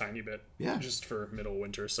just a tiny bit. Yeah. Just for middle of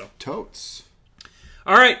winter. So Totes.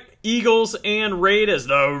 all right, Eagles and Raiders.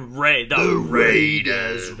 The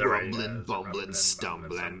Raiders, Raiders, bumbling,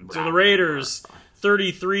 stumbling. So the Raiders,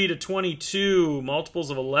 33-22, multiples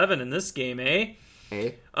of 11 in this game, eh?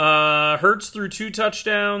 Hey, Hurts threw 2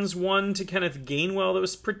 touchdowns, one to Kenneth Gainwell that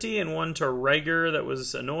was pretty, and one to Rager that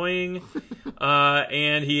was annoying.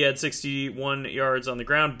 And he had 61 yards on the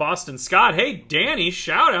ground. Boston Scott, hey, Danny,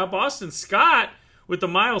 shout out Boston Scott with the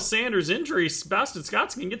Miles Sanders injury. Boston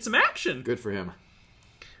Scott's going to get some action. good for him.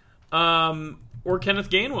 Or Kenneth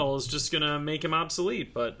Gainwell is just going to make him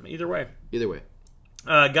obsolete, but either way. Either way.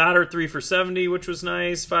 Goddard 3 for 70, which was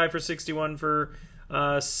nice. 5 for 61 for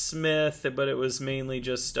Smith, but it was mainly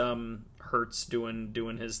just Hurts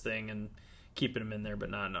doing his thing and keeping him in there, but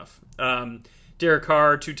not enough. Derek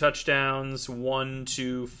Carr, 2 touchdowns, 1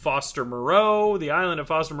 to Foster Moreau, the island of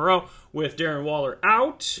Foster Moreau, with Darren Waller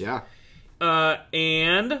out. Yeah.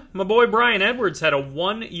 And my boy Brian Edwards had a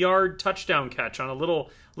 1-yard touchdown catch on a little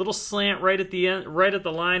slant right at the end, right at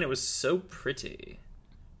the line. It was so pretty.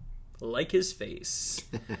 Like his face.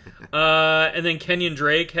 And then Kenyon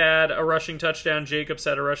Drake had a rushing touchdown. Jacobs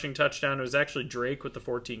had a rushing touchdown. It was actually Drake with the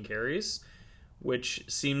 14 carries, which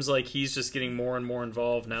seems like he's just getting more and more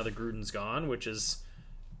involved now that Gruden's gone, which is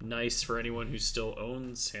nice for anyone who still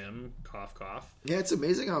owns him. Cough, cough. Yeah, it's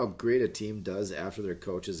amazing how great a team does after their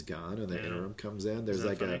coach is gone and the interim comes in. There's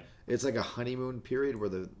it's like a honeymoon period where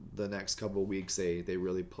the next couple of weeks they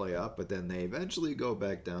really play up, but then they eventually go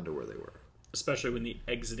back down to where they were. Especially when the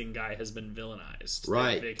exiting guy has been villainized.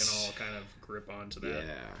 Right. They can all kind of grip onto that.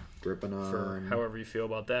 Yeah, gripping on. For however you feel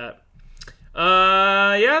about that.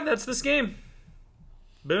 Yeah, that's this game.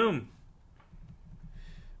 Boom.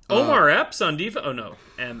 Omar Epps on defense. Oh, no.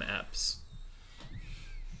 M. Epps.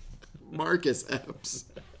 Marcus Epps.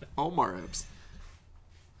 Omar Epps.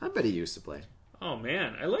 I bet he used to play. Oh,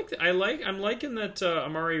 man. I'm liking that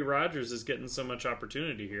Amari Rodgers is getting so much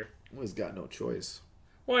opportunity here. Well, he's got no choice.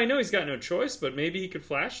 Well, I know he's got no choice, but maybe he could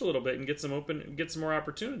flash a little bit and get some more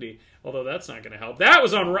opportunity. Although that's not going to help. That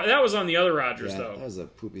was on the other Rodgers, though. That was a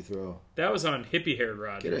poopy throw. That was on hippie-haired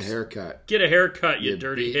Rodgers. Get a haircut. Get a haircut, you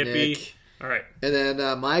dirty hippie. Nick. All right. And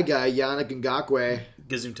then my guy, Yannick Ngakoue.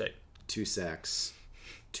 Gesundheit. 2 sacks.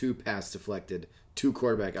 2 pass deflected. 2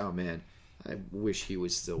 quarterback. Oh, man. I wish he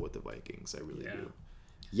was still with the Vikings. I really do.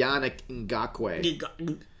 Yannick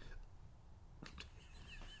Ngakoue.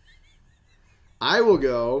 I will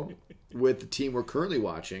go with the team we're currently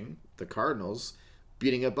watching, the Cardinals,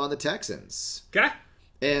 beating up on the Texans. Okay.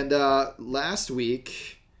 And last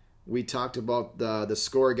week, we talked about the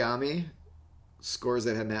scoregami, scores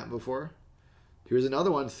that hadn't happened before. Here's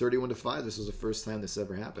another one, 31-5. This was the first time this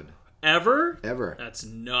ever happened. Ever? Ever. That's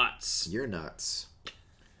nuts. You're nuts.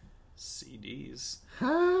 CDs.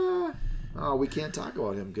 Oh, we can't talk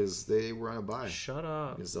about him because they were on a bye. Shut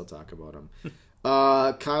up. We can still talk about him.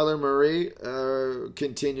 Kyler Murray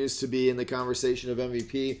continues to be in the conversation of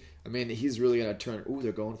MVP. I mean, he's really going to turn. Ooh,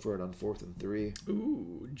 they're going for it on 4th and 3.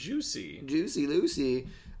 Ooh, juicy. Juicy Lucy.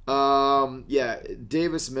 Yeah,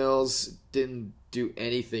 Davis Mills didn't do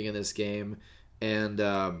anything in this game. And,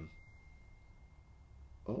 they're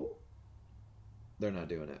not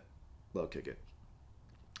doing it. They'll kick it.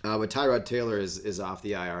 But Tyrod Taylor is off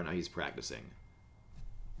the IR now. He's practicing.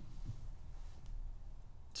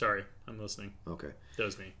 Sorry, I'm listening. Okay. That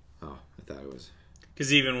was me. Oh, I thought it was.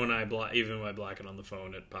 Because even when I block it on the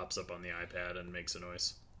phone, it pops up on the iPad and makes a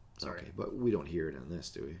noise. Sorry. Okay, but we don't hear it on this,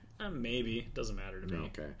 do we? Maybe. Doesn't matter to me.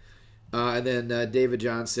 Okay. And then David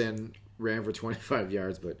Johnson ran for 25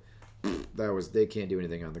 yards, but they can't do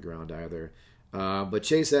anything on the ground either. But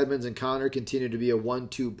Chase Edmonds and Connor continue to be a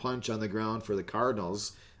 1-2 punch on the ground for the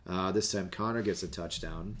Cardinals. This time Connor gets a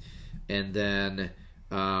touchdown. And then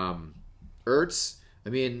Ertz, I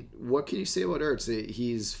mean, what can you say about Ertz?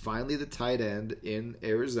 He's finally the tight end in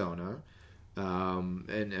Arizona.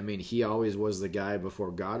 And, I mean, he always was the guy before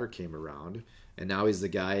Goddard came around. And now he's the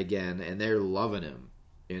guy again, and they're loving him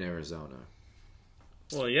in Arizona.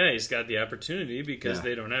 Well, yeah, he's got the opportunity because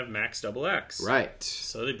they don't have Max Double X. Right.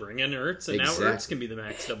 So they bring in Ertz, and now Ertz can be the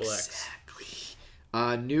Max Double X. Exactly.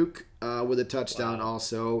 Nuke with a touchdown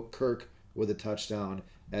also. Kirk with a touchdown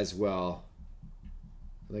as well.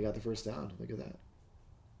 They got the first down. Look at that.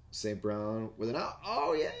 St. Brown with an out.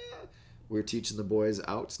 Oh, yeah. We're teaching the boys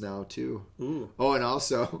outs now, too. Ooh. Oh, and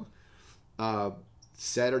also,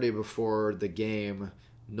 Saturday before the game,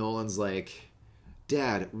 Nolan's like,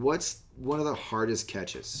 Dad, what's one of the hardest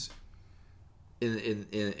catches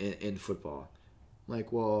in football? I'm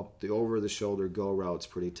like, well, the over-the-shoulder go route's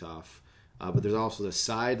pretty tough. But there's also the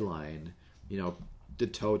sideline, the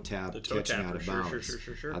toe tap, catching out of bounds.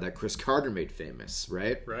 Sure. That Chris Carter made famous,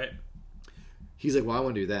 right? Right. He's like, well, I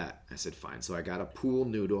want to do that. I said, fine. So I got a pool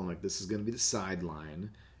noodle. I'm like, this is going to be the sideline.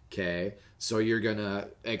 Okay. So you're going to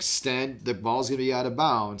extend. The ball's going to be out of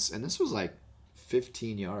bounds. And this was like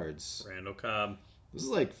 15 yards. Randall Cobb. This is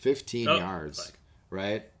like 15 yards.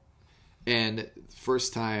 Right? And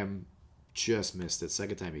first time, just missed it.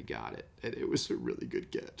 Second time, he got it. And it was a really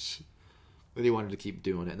good catch. But he wanted to keep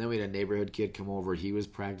doing it. And then we had a neighborhood kid come over. He was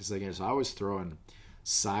practicing it. So I was throwing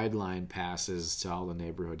sideline passes to all the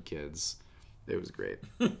neighborhood kids. It was great.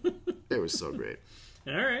 It was so great.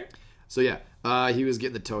 All right. So, yeah, he was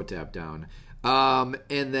getting the toe tap down.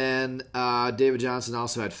 And then David Johnson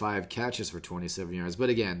also had 5 catches for 27 yards. But,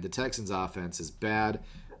 again, the Texans' offense is bad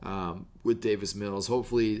with Davis Mills.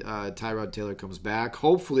 Hopefully, Tyrod Taylor comes back.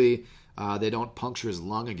 Hopefully, they don't puncture his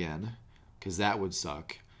lung again because that would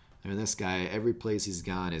suck. I mean, this guy, every place he's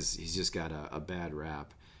gone, he's just got a bad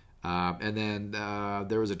rap. And then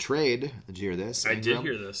there was a trade. Did you hear this? I did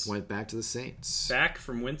hear this. Went back to the Saints. Back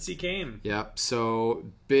from whence he came. Yep. So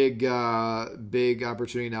big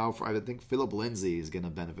opportunity now for, I think Philip Lindsay is going to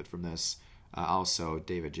benefit from this. Also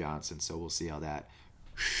David Johnson. So we'll see how that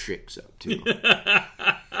shakes up too.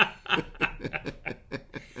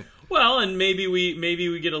 Well, and maybe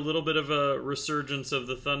we get a little bit of a resurgence of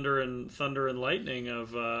the thunder and lightning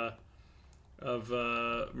of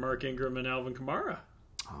Mark Ingram and Alvin Kamara.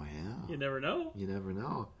 Oh yeah. You never know. You never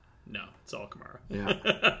know. No, it's all Kamara.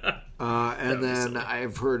 Yeah. And then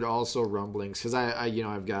I've heard also rumblings because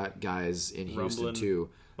I've got guys in Houston too.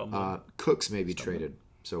 Cooks may be traded,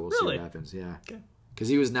 so we'll see what happens. Yeah. Okay. Because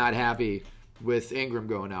he was not happy with Ingram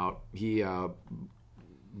going out. He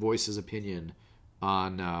voiced his opinion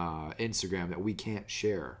on Instagram that we can't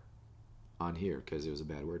share on here because it was a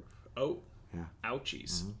bad word. Oh. Yeah.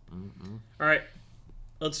 Ouchies. All right.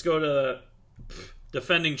 Let's go to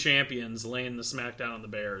defending champions laying the smackdown on the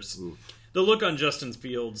Bears. Ooh. The look on Justin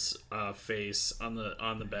Fields' face on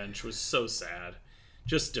the bench was so sad.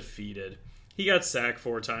 Just defeated. He got sacked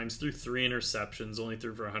 4 times, threw 3 interceptions, only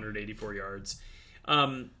threw for 184 yards.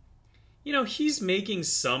 He's making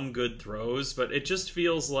some good throws, but it just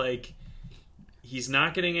feels like he's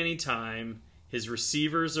not getting any time. His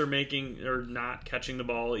receivers are not catching the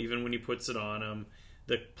ball even when he puts it on them.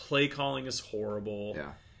 The play calling is horrible.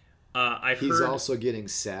 Yeah. He's also getting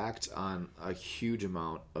sacked on a huge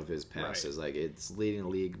amount of his passes. Right. Like, it's leading the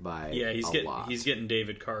league by a lot. He's getting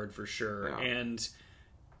David Card for sure. Yeah. And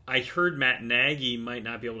I heard Matt Nagy might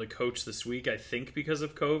not be able to coach this week, I think because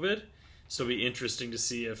of COVID. So it'll be interesting to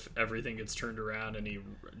see if everything gets turned around and he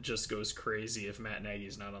just goes crazy if Matt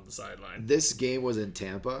Nagy's not on the sideline. This game was in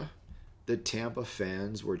Tampa. The Tampa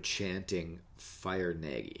fans were chanting, "Fire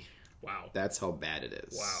Nagy." Wow. That's how bad it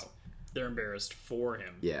is. Wow. They're embarrassed for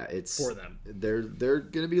him. Yeah, it's for them. They're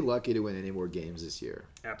going to be lucky to win any more games this year.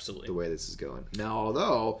 Absolutely. The way this is going. Now,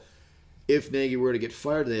 although, if Nagy were to get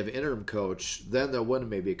fired and they have an interim coach, then they'll win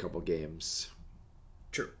maybe a couple games.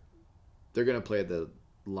 True. They're going to play the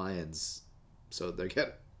Lions, so they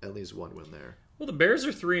get at least one win there. Well, the Bears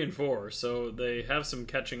are 3-4, so they have some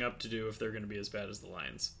catching up to do if they're going to be as bad as the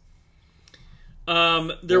Lions.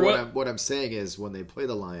 What I'm saying is when they play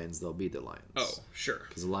the Lions, they'll beat the Lions. Oh, sure.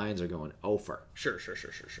 Because the Lions are going over. Sure.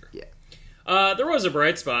 Yeah. There was a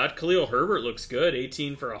bright spot. Khalil Herbert looks good,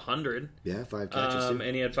 18 for 100. Yeah, 5 catches too.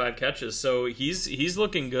 And he had 5 catches, so he's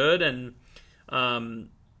looking good. And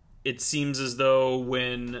it seems as though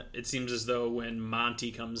when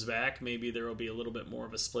Monty comes back, maybe there will be a little bit more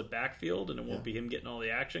of a split backfield, and it won't be him getting all the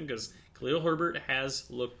action because Khalil Herbert has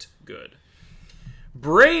looked good.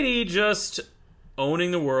 Brady just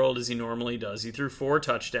owning the world as he normally does. He threw 4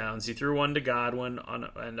 touchdowns. He threw 1 to Godwin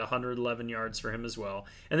and 111 yards for him as well.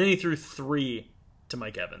 And then he threw 3 to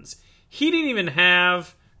Mike Evans. He didn't even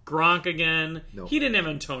have Gronk again. Nope. He didn't have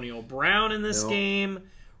Antonio Brown in this game.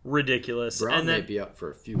 Ridiculous. Brown may be up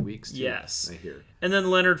for a few weeks too. Yes. I hear. And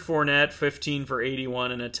then Leonard Fournette, 15 for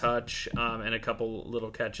 81 and a touch and a couple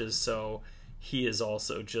little catches. So he is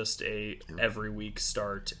also just a every week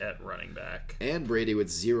start at running back. And Brady with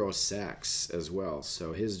 0 sacks as well.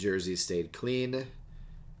 So his jersey stayed clean.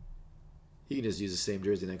 He can just use the same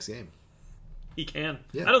jersey next game. He can.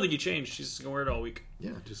 Yeah. I don't think he changed. He's just going to wear it all week.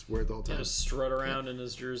 Yeah, just wear it all the time. Just strut around in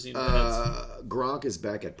his jersey. Gronk is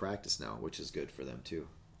back at practice now, which is good for them too.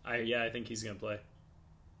 I think he's going to play.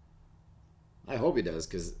 I hope he does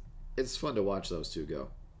because it's fun to watch those two go.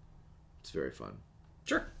 It's very fun.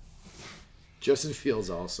 Sure. Justin Fields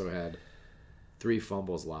also had 3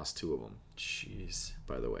 fumbles, lost 2 of them. Jeez.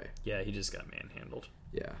 By the way. Yeah, he just got manhandled.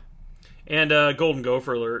 Yeah. And Golden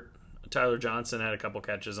Gopher alert. Tyler Johnson had a couple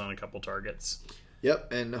catches on a couple targets.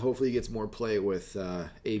 Yep, and hopefully he gets more play with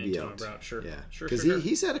AB out. Brown, sure. Yeah, sure. Because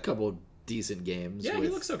he's had a couple decent games. Yeah, he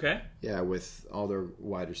looks okay. Yeah, with all their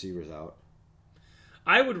wide receivers out.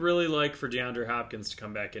 I would really like for DeAndre Hopkins to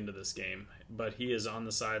come back into this game, but he is on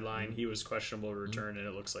the sideline. Mm-hmm. He was questionable to return, and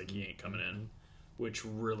it looks like he ain't coming in, which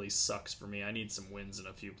really sucks for me. I need some wins in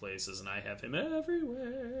a few places, and I have him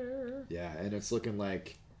everywhere. Yeah, and it's looking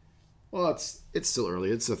like, well, it's still early.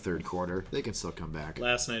 It's the third quarter. They can still come back.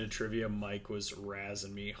 Last night at trivia, Mike was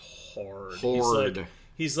razzing me hard.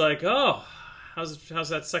 He's like, oh, how's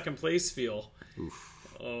that second place feel?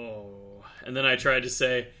 Oof. Oh, and then I tried to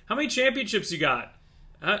say, how many championships you got?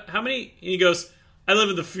 How many? And he goes, I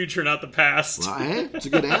live in the future, not the past. Well, hey, it's a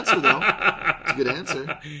good answer, though. It's a good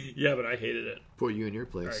answer. Yeah, but I hated it. Put you in your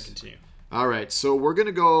place. All right, continue. All right, so we're going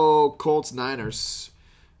to go Colts-Niners.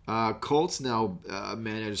 Colts now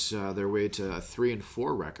manage their way to a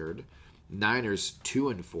 3-4 record. Niners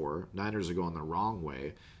 2-4. Niners are going the wrong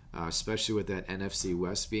way, especially with that NFC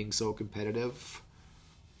West being so competitive.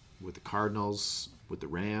 With the Cardinals, with the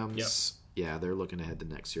Rams. Yeah, they're looking ahead to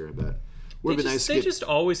next year, I bet. They just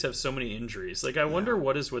always have so many injuries. Like, I wonder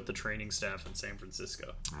what is with the training staff in San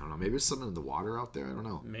Francisco. I don't know. Maybe there's something in the water out there. I don't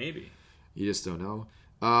know. Maybe. You just don't know.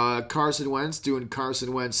 Carson Wentz doing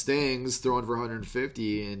Carson Wentz things, throwing for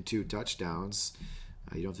 150 and 2 touchdowns.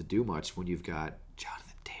 You don't have to do much when you've got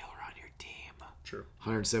Jonathan Taylor on your team. True.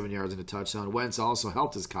 107 yards and a touchdown. Wentz also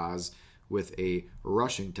helped his cause with a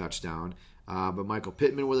rushing touchdown. But Michael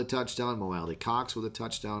Pittman with a touchdown. Mo Alley Cox with a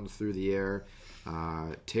touchdown through the air.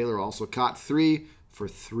 Taylor also caught 3 for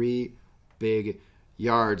 3 big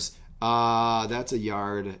yards. That's a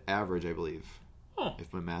yard average, I believe. Oh.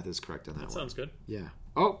 If my math is correct on that one. That sounds good. Yeah.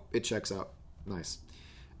 Oh, it checks out. Nice.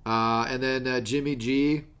 And then Jimmy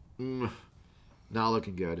G, not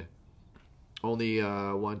looking good. Only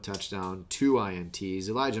 1 touchdown, 2 INTs.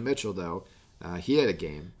 Elijah Mitchell, though, he had a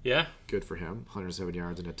game. Yeah. Good for him. 107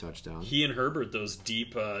 yards and a touchdown. He and Herbert, those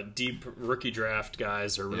deep rookie draft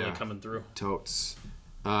guys, are really coming through. Totes.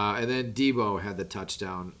 And then Debo had the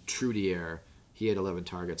touchdown, true to air. He had 11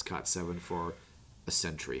 targets, caught 7 for a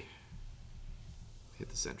century. Hit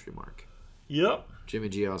the century mark. Yep. Jimmy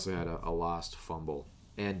G also had a lost fumble.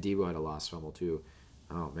 And Debo had a lost fumble, too.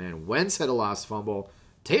 Oh, man. Wentz had a lost fumble.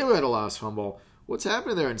 Taylor had a lost fumble. What's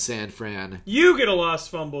happening there in San Fran? You get a lost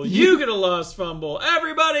fumble. You get a lost fumble.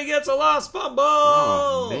 Everybody gets a lost fumble.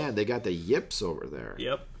 Oh, man. They got the yips over there.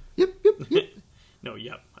 Yep. Yip, yip, yip. No,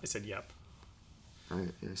 yep. I said yep. I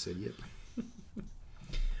said yip.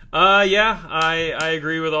 Yeah, I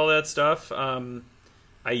agree with all that stuff.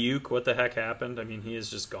 Ayuk, what the heck happened? I mean, he is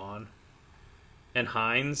just gone. And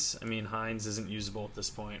Hines isn't usable at this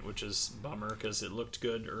point, which is a bummer because it looked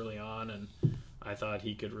good early on, and I thought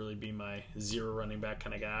he could really be my 0 running back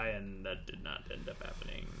kind of guy, and that did not end up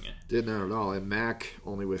happening. Did not at all. And Mac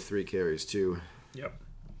only with 3 carries, too. Yep.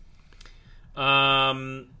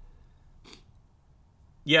 The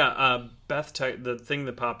thing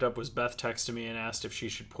that popped up was Beth texted me and asked if she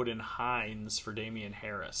should put in Hines for Damian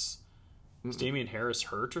Harris. Is Damian Harris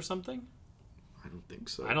hurt or something? I don't think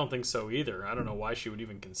so. I don't think so either. I don't know why she would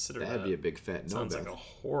even consider that. That'd be a big fat no, Sounds Beth. like a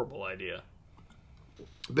horrible idea.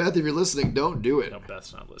 Beth, if you're listening, don't do it. No,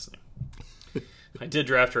 Beth's not listening. I did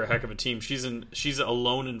draft her a heck of a team. She's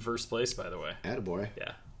alone in first place, by the way. Attaboy.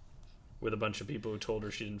 Yeah. With a bunch of people who told her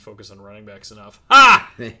she didn't focus on running backs enough.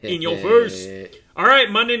 Ah! In your face. All right,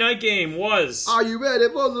 Monday night game was... Are you ready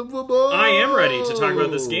for the football? I am ready to talk about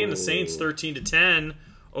this game. The Saints 13-10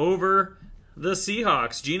 over the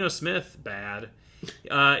Seahawks. Geno Smith, bad.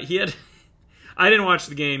 He had... I didn't watch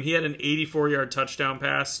the game. He had an 84-yard touchdown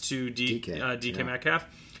pass to DK Metcalf.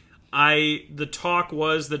 The talk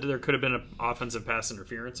was that there could have been an offensive pass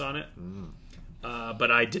interference on it.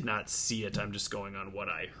 But I did not see it. I'm just going on what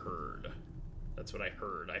I heard. That's what I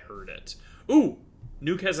heard. I heard it. Ooh,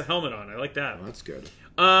 Nuke has a helmet on. I like that. Oh, that's good.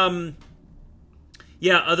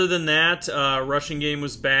 Yeah, other than that, rushing game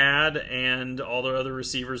was bad, and all the other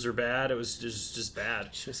receivers are bad. It was just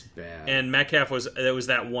bad. Just bad. And Metcalf was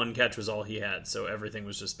that one catch was all he had, so everything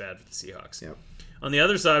was just bad for the Seahawks. Yep. On the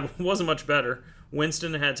other side, wasn't much better.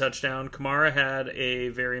 Winston had a touchdown. Kamara had a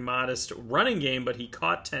very modest running game, but he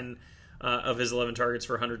caught 10 of his 11 targets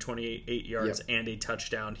for 128 yards and a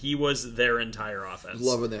touchdown. He was their entire offense.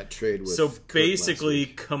 Loving that trade with So Kurt basically,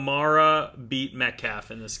 Kamara beat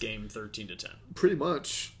Metcalf in this game 13-10. Pretty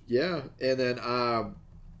much, yeah. And then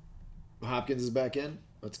Hopkins is back in.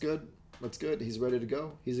 That's good. That's good. He's ready to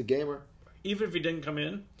go. He's a gamer. Even if he didn't come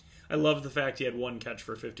in, I love the fact he had one catch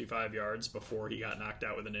for 55 yards before he got knocked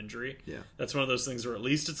out with an injury. Yeah. That's one of those things where at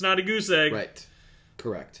least it's not a goose egg. Right.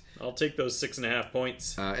 Correct. I'll take those 6.5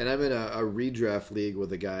 points. And I'm in a redraft league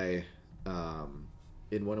with a guy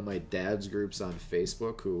in one of my dad's groups on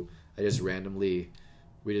Facebook who I just randomly,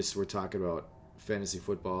 we were talking about fantasy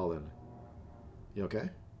football and, you okay?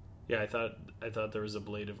 Yeah, I thought there was a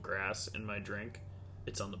blade of grass in my drink.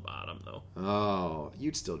 It's on the bottom though. Oh,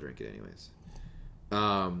 you'd still drink it anyways.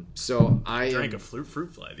 So I drank a fruit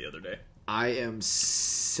fly the other day. I am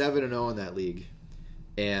 7-0 in that league.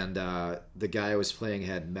 And the guy I was playing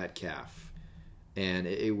had Metcalf. And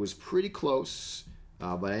it was pretty close,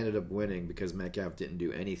 but I ended up winning because Metcalf didn't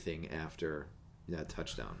do anything after that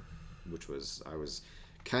touchdown, which I was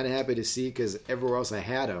kind of happy to see because everywhere else I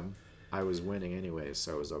had him, I was winning anyways,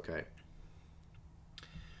 so it was okay.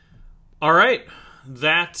 All right.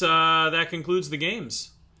 That concludes the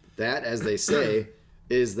games. That, as they say,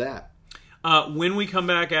 is that. When we come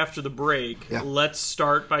back after the break, Yeah. let's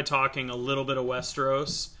start by talking a little bit of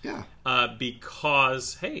Westeros. Yeah.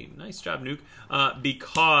 Because, hey, nice job, Nuke.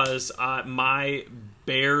 Because my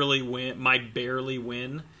barely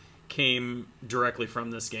win came directly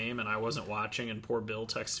from this game, and I wasn't watching, and poor Bill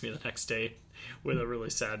texted me the next day with a really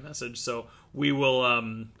sad message. So we will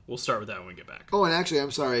we'll start with that when we get back. Oh, and actually,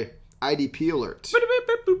 I'm sorry. IDP alert. Boop,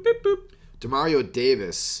 boop, boop, boop, boop. Demario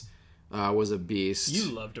Davis was a beast. You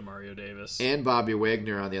love Demario Davis. And Bobby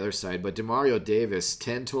Wagner on the other side. But Demario Davis,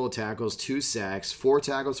 10 total tackles, 2 sacks, 4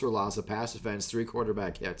 tackles for loss, a pass defense, 3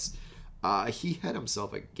 quarterback hits. He had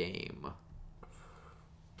himself a game.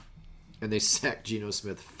 And they sacked Geno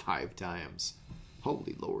Smith 5 times.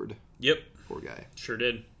 Holy Lord. Yep. Poor guy. Sure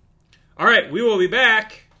did. All right, we will be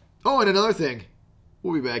back. Oh, and another thing.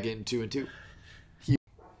 We'll be back in 2 and 2.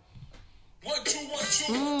 1, 2, 1,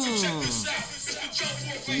 2. Check this out. It's the jump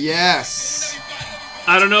for Yes.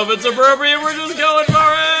 I don't know if it's appropriate. We're just going for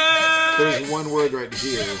it. There's one word right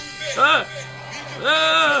here. Ah,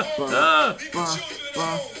 ah, ah, Ba,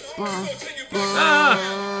 ba, ba, ba.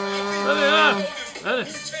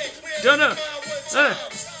 Don't know.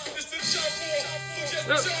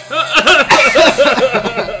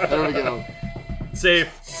 There we go. Safe.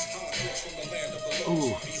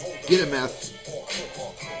 Ooh, get it, meth.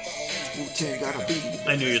 Wu-Tang gotta be.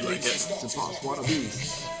 I knew you'd like it. Some boss wanna be.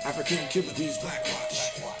 African activities, Black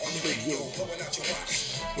Watch. On the radio.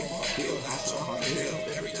 Hill, house on hill.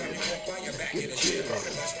 Every time get a chill.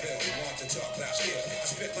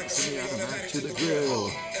 Send me out the back to the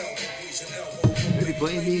grill. Baby,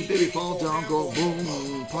 play me, baby, fall down, go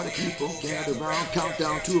boom. Party people gather round,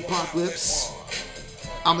 countdown to apocalypse.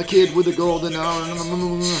 I'm the kid with the golden hour,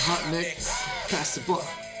 hot Nick. Pass the buck.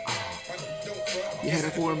 You had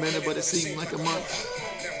it for a minute, but it seemed like a month.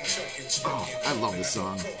 Oh, I love this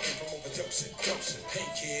song. With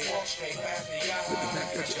the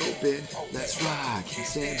back got you open, let's rock. You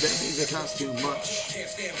saying Bentleys, they cost too much.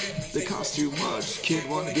 They cost too much. Kid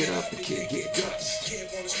wanna get up, the kid get dust.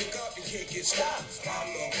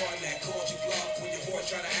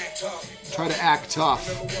 Try to act tough.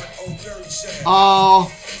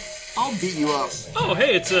 Oh, I'll beat you up. Oh,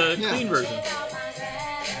 hey, it's a clean version.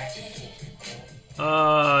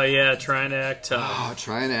 Oh, yeah, trying to act tough. Oh,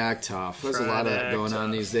 trying to act tough. There's a Trying lot of to that act going on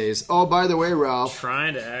tough. these days. Oh, by the way, Ralph,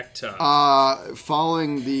 Trying to act tough.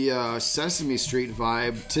 following the Sesame Street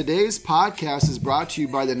vibe, today's podcast is brought to you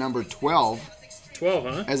by the number 12, 12,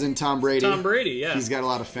 huh? as in Tom Brady. Tom Brady, yeah. He's got a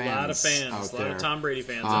lot of A fans. lot of fans. out A lot there. of Tom Brady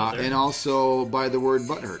fans out there. And also by the word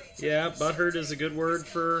butthurt. Yeah, butthurt is a good word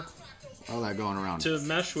for All that going around. to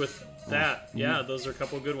mesh with that. Yeah, those are a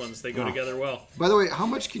couple of good ones. They go Oh. together well. By the way, how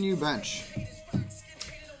much can you bench?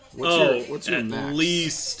 What's your at max?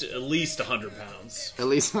 least 100 pounds. At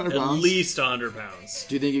least 100 At pounds? least 100 pounds.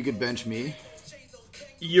 Do you think you could bench me?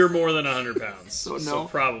 You're more than 100 pounds. So, no. So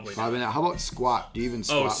probably not. Probably not. How about squat? Do you even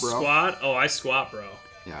Oh, squat, bro? squat? Oh, I squat, bro.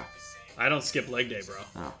 Yeah. I don't skip leg day, bro.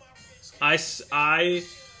 Oh.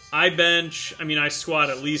 I bench, I mean, I squat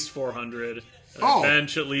at least 400. And Oh. I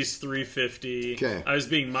bench at least 350. Okay. I was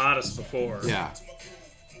being modest before. Yeah.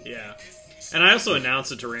 Yeah. And I also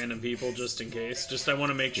announce it to random people just in case. Just I want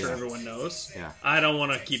to make sure Yeah. everyone knows. Yeah. I don't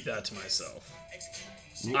want to keep that to myself.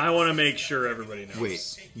 I want to make sure everybody knows.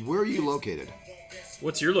 Wait, where are you located?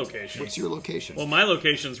 What's your location? What's your location? Well, my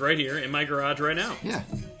location's right here in my garage right now. Yeah.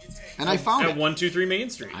 And I found At it. 123 Main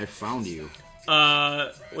Street. I found you.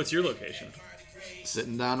 What's your location?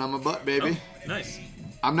 Sitting down on my butt, baby. Nice.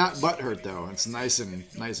 I'm not butthurt though. It's nice and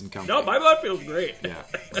comfy. No, my butt feels great. Yeah,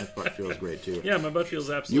 my butt feels great too. Yeah, my butt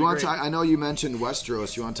feels absolutely You want great. to? I know you mentioned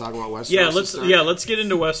Westeros. You want to talk about Westeros? Yeah, to start? let's get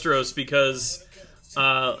into Westeros because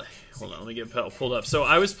hold on, let me get pulled up. So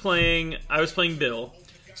I was playing Bill.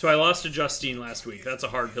 So I lost to Justine last week. That's a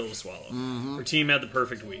hard pill to swallow. Mm-hmm. Her team had the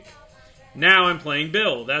perfect week. Now I'm playing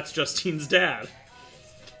Bill. That's Justine's dad.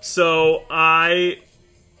 So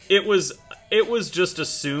it was just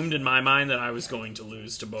assumed in my mind that I was going to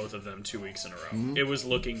lose to both of them 2 weeks in a row. Mm-hmm. It was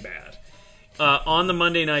looking bad. On the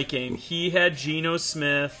Monday night game, he had Geno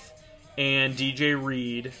Smith and DJ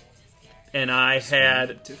Reed, and I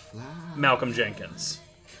had To fly. Malcolm Jenkins.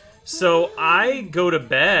 So I go to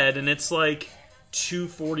bed, and it's like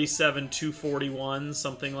 247, 241,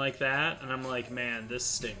 something like that. And I'm like, man, this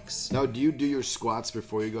stinks. Now, do you do your squats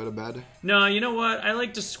before you go to bed? No, you know what? I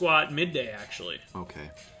like to squat midday, actually. Okay.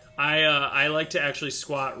 I like to actually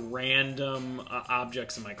squat random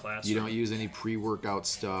objects in my classroom. You don't use any pre-workout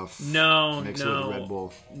stuff. No, Mix it no. with Red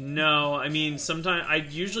Bull. No, I mean, sometimes I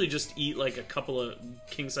usually just eat like a couple of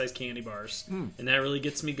king-size candy bars. And that really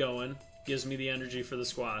gets me going. Gives me the energy for the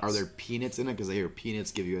squats. Are there peanuts in it? Because I hear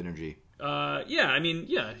peanuts give you energy. Yeah, I mean,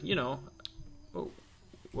 yeah, you know.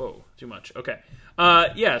 Whoa, too much. Okay.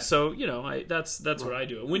 Yeah. So that's what I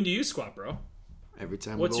do. When do you squat, bro? Every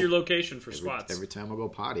time. What's your location for squats? Every time I go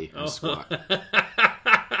potty, I squat.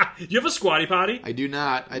 You have a squatty potty? I do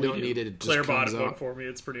not. I don't need it. It just Claire bought comes one out. for me.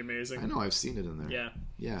 It's pretty amazing. I know. I've seen it in there. Yeah.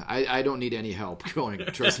 Yeah. I don't need any help going.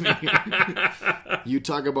 Trust me. You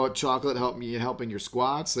talk about chocolate helping your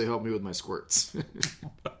squats. They help me with my squirts.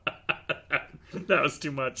 That was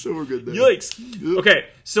too much. So we're good there. Yikes. Okay,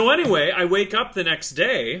 so anyway, I wake up the next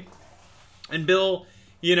day, and Bill,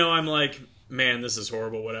 I'm like, man, this is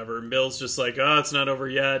horrible, whatever. And Bill's just like, oh, it's not over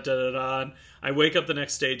yet, da-da-da. And I wake up the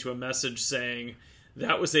next day to a message saying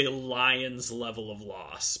that was a Lions level of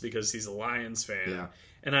loss, because he's a Lions fan. Yeah.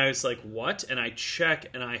 And I was like, what? And I check,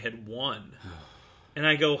 and I had won. And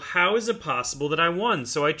I go, how is it possible that I won?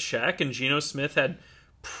 So I check, and Geno Smith had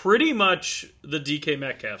pretty much the DK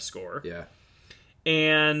Metcalf score. Yeah.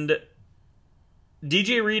 And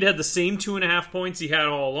DJ Reed had the same 2.5 points he had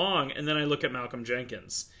all along. And then I look at Malcolm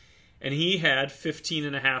Jenkins, and he had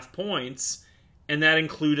 15.5 points, and that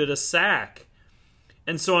included a sack.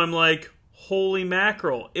 And so I'm like, holy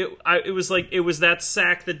mackerel. It was like, it was that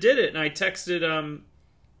sack that did it. And I texted,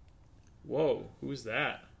 whoa, who's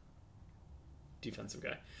that? Defensive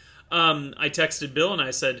guy. I texted Bill and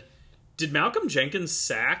I said, did Malcolm Jenkins'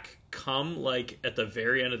 sack come like at the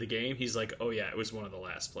very end of the game? He's like, oh yeah, it was one of the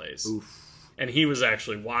last plays. Oof. And he was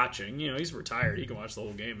actually watching. He's retired. He can watch the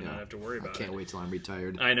whole game and not have to worry about it. I can't wait till I'm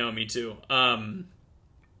retired. I know, me too.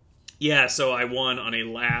 Yeah, so I won on a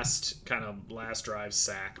last drive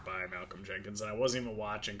sack by Malcolm Jenkins, and I wasn't even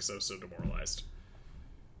watching because I was so demoralized.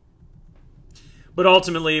 But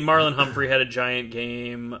ultimately, Marlon Humphrey had a giant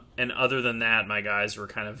game, and other than that, my guys were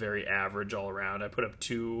kind of very average all around. I put up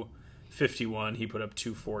 251. He put up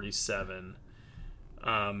 247.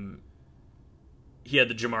 He had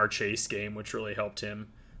the Jamar Chase game, which really helped him.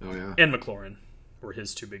 Oh, yeah. And McLaurin were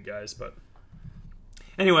his two big guys. But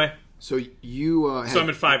anyway, So you so I'm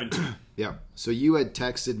at 5-2. Yeah. So you had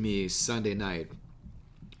texted me Sunday night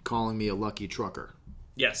calling me a lucky trucker.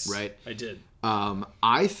 Yes, Right? I did.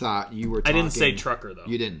 I thought you were talking... I didn't say trucker, though.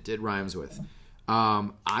 You didn't. It rhymes with.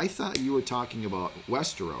 I thought you were talking about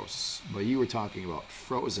Westeros, but you were talking about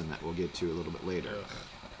Frozen that we'll get to a little bit later.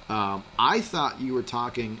 I thought you were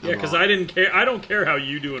talking Yeah, because I didn't care. I don't care how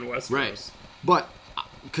you do in Westeros. Right. But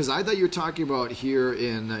because I thought you were talking about here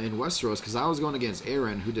in Westeros, because I was going against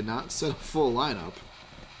Aaron, who did not set a full lineup.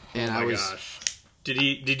 And Oh my gosh. Did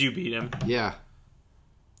you beat him? Yeah.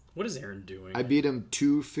 What is Aaron doing? I beat him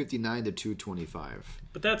 259 to 225.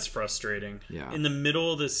 But that's frustrating. Yeah. In the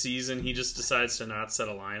middle of the season, he just decides to not set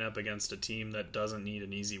a lineup against a team that doesn't need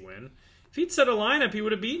an easy win. If he'd set a lineup, he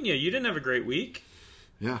would have beaten you. You didn't have a great week.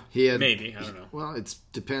 Yeah, he had... Maybe. I don't know. Well, it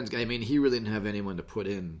depends. I mean, he really didn't have anyone to put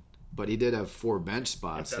in, but he did have 4 bench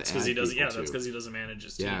spots. That's because he doesn't. Yeah, that's because he doesn't manage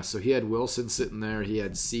his team. Yeah, so he had Wilson sitting there. He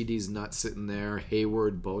had CD's nut sitting there.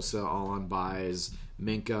 Hayward, Bosa all on buys.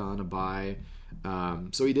 Minka on a buy.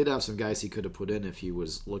 So he did have some guys he could have put in if he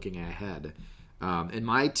was looking ahead. And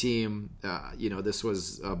my team, this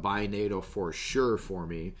was a buy NATO for sure for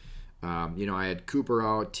me. I had Cooper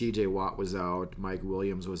out, TJ Watt was out, Mike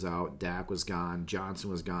Williams was out, Dak was gone, Johnson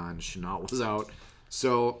was gone, Chenault was out.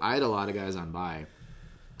 So I had a lot of guys on bye.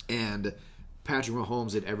 And Patrick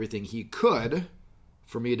Mahomes did everything he could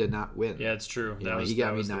for me to not win. Yeah, it's true. He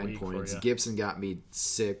got me 9 points. Gibson got me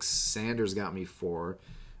 6. Sanders got me 4.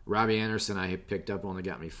 Robbie Anderson I had picked up only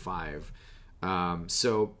got me 5.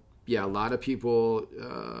 So, yeah, a lot of people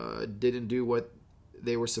didn't do what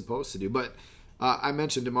they were supposed to do. But I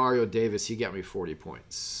mentioned Demario Davis. He got me 40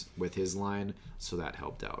 points with his line, so that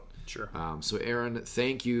helped out. Sure. So, Aaron,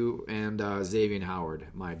 thank you. And Xavier Howard,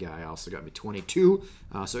 my guy, also got me 22.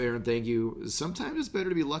 So, Aaron, thank you. Sometimes it's better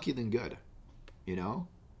to be lucky than good, in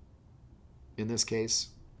this case,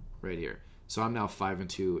 right here. So, I'm now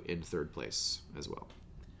 5-2 in third place as well.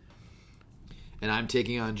 And I'm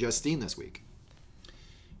taking on Justine this week.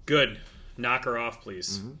 Good. Knock her off,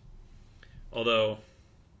 please. Mm-hmm. Although,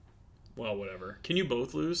 well, whatever. Can you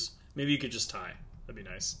both lose? Maybe you could just tie. That'd be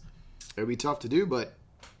nice. It'll be tough to do, but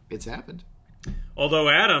it's happened. Although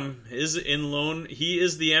Adam is in loan, he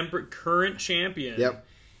is the current champion. Yep.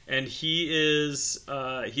 And he is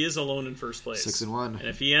alone in first place. 6-1. And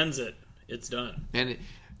if he ends it, it's done. And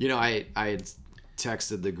I had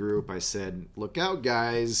texted the group. I said, "Look out,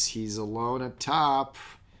 guys! He's alone at top."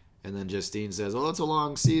 And then Justine says, "Oh, it's a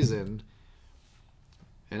long season."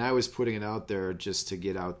 And I was putting it out there just to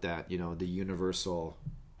get out that the universal.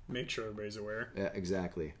 Make sure everybody's aware.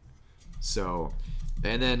 Exactly. So,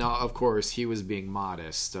 and then of course he was being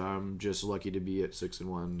modest. I'm just lucky to be at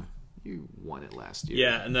 6-1. You won it last year.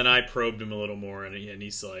 Yeah, and then I probed him a little more, and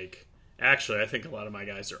he's like, Actually, I think a lot of my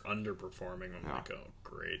guys are underperforming. I'm Yeah. like, oh,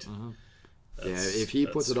 great. Yeah, if he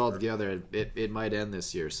that's puts it all super. together, it might end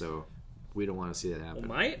this year. So we don't want to see that happen.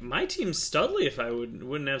 My team's studly if I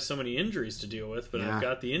wouldn't have so many injuries to deal with, but Yeah. I've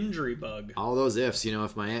got the injury bug. All those ifs.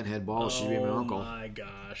 If my aunt had balls, she'd be my uncle. Oh my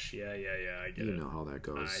gosh. Yeah, I get You it. know how that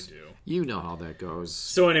goes. I do. You know how that goes.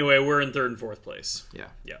 So anyway, we're in 3rd and 4th place. Yeah.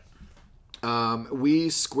 Yeah. We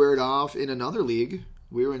squared off in another league.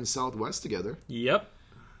 We were in Southwest together. Yep.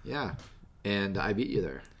 Yeah. And I beat you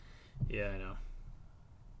there. Yeah, I know.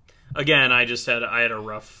 Again, I had a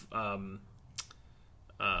rough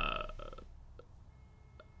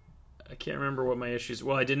I can't remember what my issues.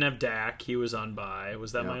 Well, I didn't have Dak. He was on bye.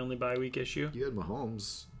 Was that Yeah. my only bye week issue? You had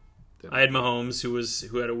Mahomes. I had Mahomes,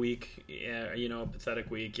 who had a week, a pathetic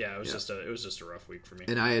week. Yeah, it was just a rough week for me.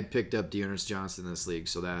 And I had picked up Dearness Johnson in this league,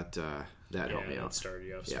 so that helped me that out. started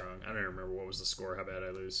you off Yeah. strong. I don't even remember what was the score. How bad I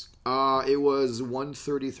lose? It was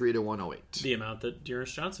 133 to 108. The amount that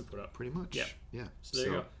Dearest Johnson put up. Pretty much. Yeah. Yeah. So there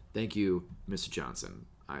you go. Thank you, Mr. Johnson.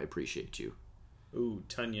 I appreciate you. Ooh,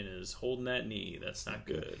 Tunyon is holding that knee. That's not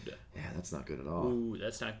good. Yeah, that's not good at all. Ooh,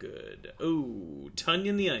 that's not good. Ooh,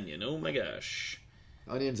 Tunyon the onion. Oh my gosh.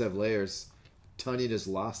 Onions have layers. Tunyon just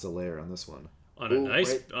lost a layer on this one. On Ooh,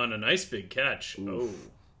 a nice big catch. Oh,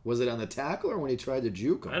 Was it on the tackle or when he tried to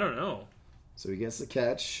juke him? I don't know. So he gets the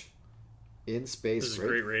catch in space. This is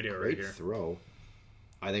great radio right here. Throw.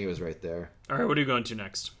 I think it was right there. All right, what are you going to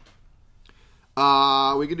next?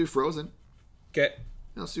 We can do Frozen. Okay.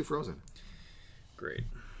 Let's do Frozen. Great.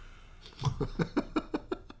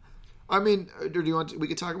 I mean, do you want? We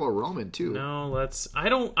could talk about Roman too. No, let's.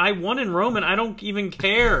 I won in Roman. I don't even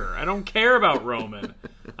care. I don't care about Roman.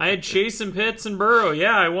 I had Chase and Pitts and Burrow.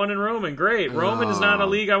 Yeah, I won in Roman. Great. Roman is not a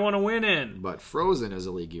league I want to win in. But Frozen is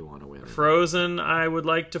a league you want to win in. Frozen, I would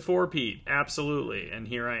like to four-peat. Absolutely. And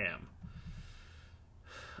here I am.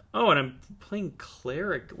 Oh, and I'm playing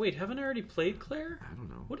Claire. Wait, haven't I already played Claire? I don't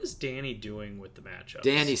know. What is Danny doing with the matchups?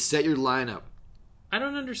 Danny, set your lineup. I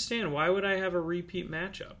don't understand. Why would I have a repeat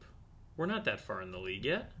matchup? We're not that far in the league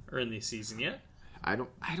yet, or in the season yet. I don't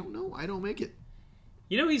know. I don't make it.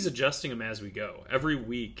 You know he's adjusting them as we go. Every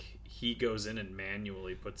week he goes in and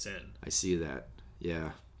manually puts in. I see that.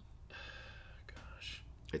 Yeah. Gosh.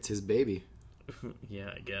 It's his baby.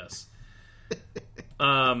 Yeah, I guess.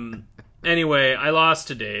 Anyway, I lost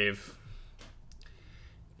to Dave.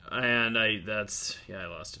 And I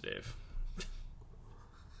lost to Dave.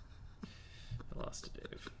 I lost to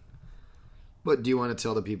Dave. But do you want to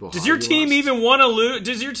tell the people Does how your you team lost? even want to lose?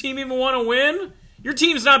 Does your team even want to win? Your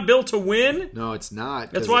team's not built to win. No, it's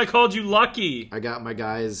not. That's 'cause why I called you lucky. I got my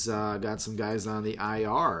guys, got some guys on the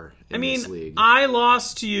IR in this league. I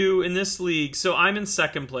lost to you in this league, so I'm in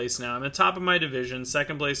second place now. I'm at top of my division,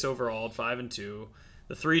 second place overall at 5-2,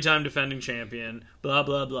 the 3-time defending champion. Blah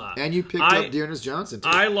blah blah. And you picked up Dearness Johnson, too.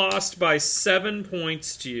 I lost by 7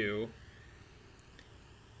 points to you,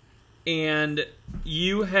 and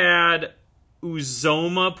you had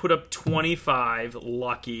Uzoma put up 25.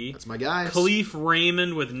 Lucky. That's my guy. Khalif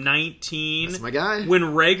Raymond with 19. That's my guy. When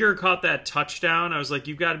Rager caught that touchdown, I was like,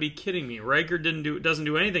 "You've got to be kidding me!" Rager doesn't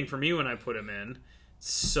do anything for me when I put him in.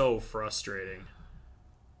 It's so frustrating.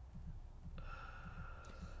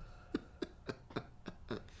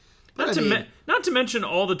 Not to mention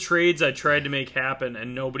all the trades I tried to make happen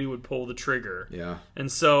and nobody would pull the trigger. Yeah.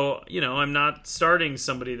 And so, I'm not starting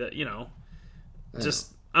somebody that,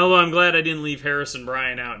 just. Although I'm glad I didn't leave Harrison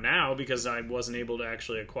Bryant out now because I wasn't able to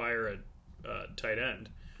actually acquire a tight end.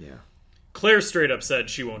 Yeah. Claire straight up said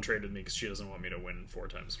she won't trade with me because she doesn't want me to win 4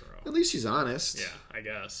 times in a row. At least she's honest. Yeah, I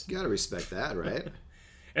guess. You gotta respect that, right?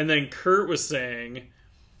 And then Kurt was saying,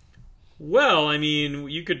 well,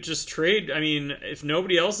 you could just trade. If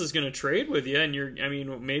nobody else is going to trade with you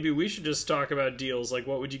and maybe we should just talk about deals. Like,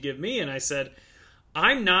 what would you give me? And I said,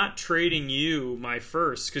 I'm not trading you my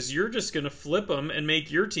first because you're just going to flip them and make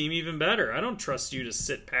your team even better. I don't trust you to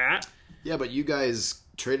sit pat. Yeah, but you guys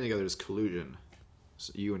trading together is collusion.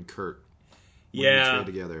 So you and Kurt. When Yeah. you trade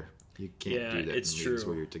together. You can't do that it's in leagues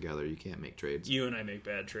true. where you're together. You can't make trades. You and I make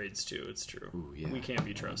bad trades too. It's true. Ooh, yeah. We can't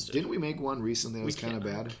be trusted. Didn't we make one recently that was kind of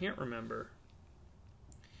bad? I can't remember.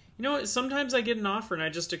 You know what? Sometimes I get an offer and I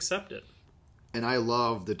just accept it. And I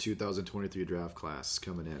love the 2023 draft class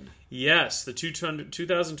coming in. Yes, the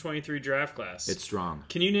 2023 draft class. It's strong.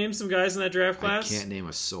 Can you name some guys in that draft class? I can't name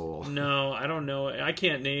a soul. No, I don't know. I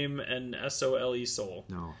can't name an SOLE soul.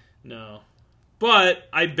 No. But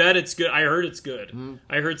I bet it's good. I heard it's good.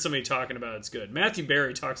 I heard somebody talking about it's good. Matthew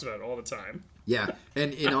Barry talks about it all the time. Yeah,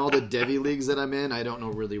 and in all the Devi leagues that I'm in, I don't know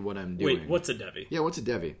really what I'm doing. Wait, what's a Devi? Yeah, what's a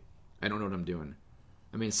Devi? I don't know what I'm doing.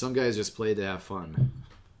 Some guys just play to have fun.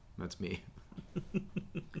 That's me.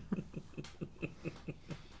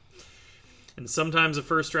 And sometimes a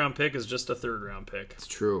first-round pick is just a third-round pick. It's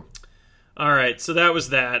true. All right, so that was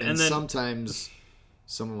that. And then sometimes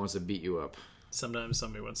someone wants to beat you up. sometimes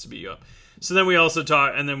somebody wants to beat you up. So then we also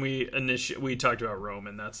talked, and then we talked about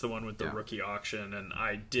Roman. That's the one with the rookie auction, and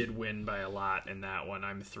I did win by a lot in that one.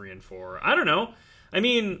 I'm 3-4. I don't know. I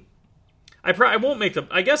mean, I won't make the.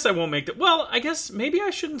 I guess I won't make the. Well, I guess maybe I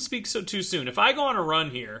shouldn't speak so too soon. If I go on a run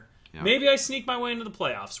here, maybe I sneak my way into the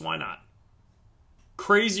playoffs. Why not?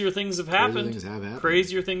 Crazier things have happened.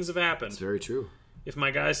 Crazier things have happened. It's very true. If my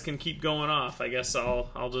guys can keep going off, I guess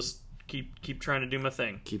I'll just keep trying to do my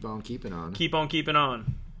thing. Keep on keeping on. Keep on keeping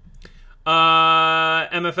on.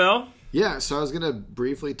 MFL? Yeah, so I was going to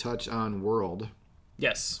briefly touch on World.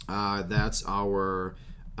 Yes. That's our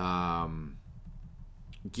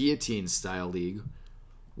guillotine-style league,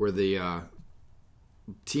 where the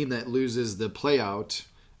team that loses the playout,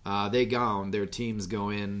 their teams go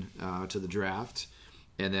in to the draft,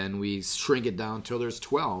 and then we shrink it down till there's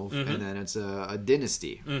 12, and then it's a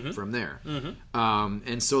dynasty from there.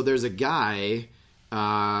 And so there's a guy,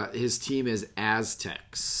 his team is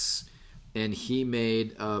Aztecs, and he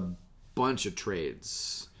made a bunch of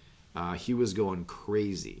trades. He was going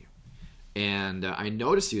crazy. And I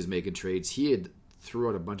noticed he was making trades. He had threw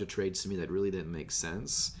out a bunch of trades to me that really didn't make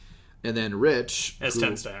sense. And then Rich... As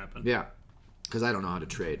tends to happen. Yeah, because I don't know how to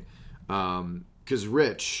trade. Because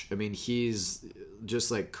Rich, I mean, he's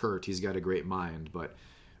just like Kurt. He's got a great mind. But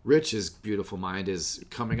Rich's beautiful mind is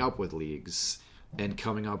coming up with leagues and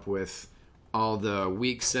coming up with all the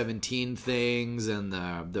Week 17 things and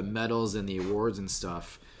the medals and the awards and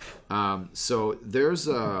stuff. So there's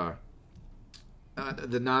the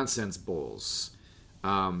Nonsense Bowls.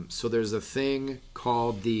 So there's a thing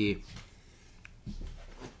called the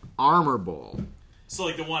Armor Bowl. So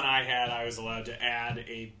like the one I had, I was allowed to add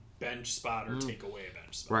a bench spot or take away a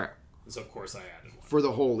bench spot. Right. So of course I added one. For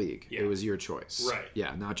the whole league. Yeah. It was your choice. Right.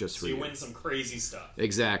 Yeah, not just for So you win some crazy stuff.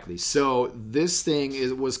 Exactly. So this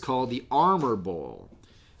thing was called the Armor Bowl.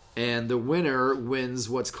 And the winner wins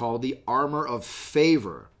what's called the Armor of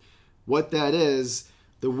Favor. What that is,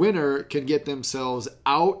 the winner can get themselves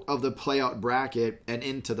out of the playout bracket and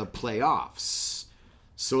into the playoffs.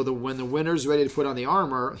 So when the winner's ready to put on the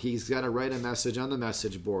armor, he's got to write a message on the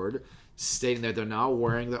message board stating that they're now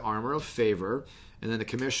wearing the Armor of Favor. And then the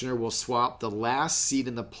commissioner will swap the last seed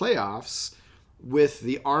in the playoffs with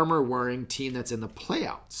the armor-wearing team that's in the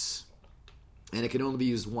playouts. And it can only be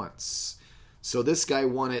used once. So this guy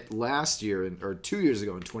won it last year, or 2 years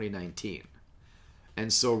ago in 2019.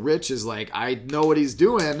 And so Rich is like, I know what he's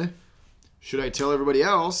doing. Should I tell everybody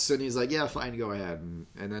else? And he's like, yeah, fine, go ahead.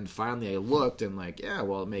 And then finally I looked and like, yeah,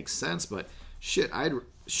 well, it makes sense. But shit, I'd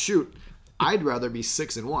rather be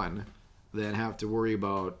 6-1 than have to worry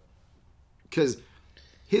about... Because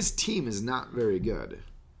his team is not very good.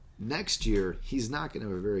 Next year, he's not going to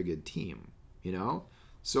have a very good team, you know?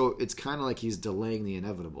 So it's kind of like he's delaying the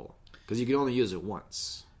inevitable. Because you can only use it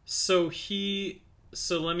once. So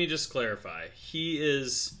let me just clarify. He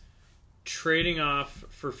is trading off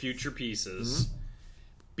for future pieces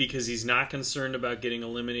because he's not concerned about getting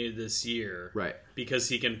eliminated this year. Right. Because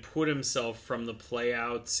he can put himself from the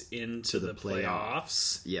playouts into the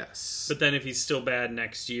playoffs. Yes. But then if he's still bad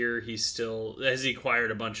next year, has he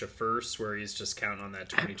acquired a bunch of firsts where he's just counting on that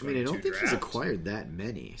 2022 I don't think draft? he's acquired that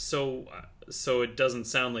many. So it doesn't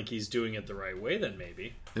sound like he's doing it the right way then,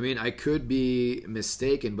 maybe. I mean, I could be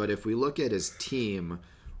mistaken, but if we look at his team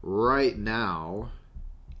right now,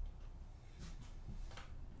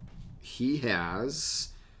 he has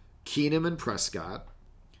Keenum and Prescott,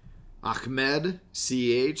 Ahmed,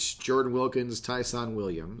 CH, Jordan Wilkins, Tyson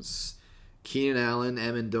Williams, Keenan Allen,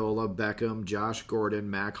 Amendola, Beckham, Josh Gordon,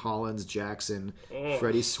 Mac Hollins, Jackson,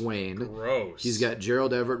 Freddie Swain. Gross. He's got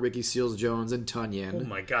Gerald Everett, Ricky Seals-Jones, and Tunyon. Oh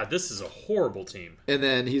my God, this is a horrible team. And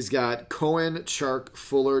then he's got Cohen, Chark,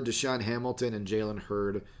 Fuller, Deshaun Hamilton, and Jalen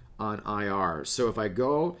Hurd on IR. So if I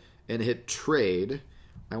go and hit trade,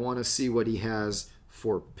 I want to see what he has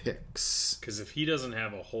for picks. Because if he doesn't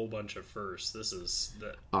have a whole bunch of firsts, this is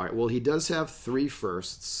the All right, well, he does have 3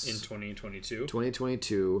 firsts. in 2022.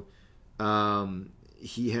 2022.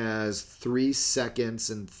 He has 3 seconds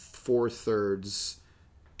and 4 thirds,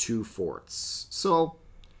 2 fourths. So,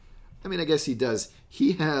 I mean, I guess he does.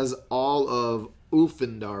 He has all of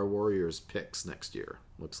Ufendar Warriors picks next year,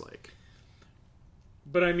 looks like.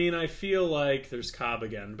 But I mean, I feel like there's Cobb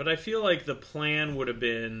again. But I feel like the plan would have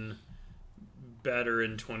been better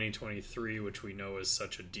in 2023, which we know is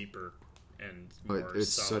such a deeper and more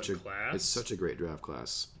solid class. It's such a great draft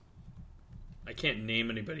class. I can't name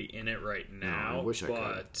anybody in it right now. No, I wish I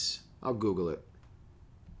could. I'll Google it.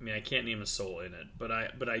 I mean, I can't name a soul in it, but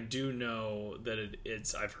I do know that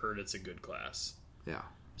it's. I've heard it's a good class. Yeah.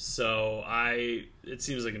 So it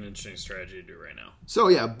seems like an interesting strategy to do right now. So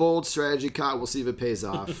yeah, bold strategy, Kyle. We'll see if it pays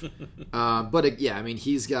off. Yeah, I mean,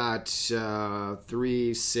 he's got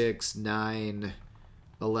 3, 6, 9,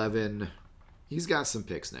 11. He's got some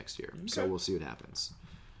picks next year, so we'll see what happens.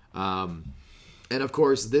 And of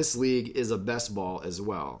course, this league is a best ball as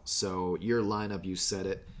well. So your lineup, you set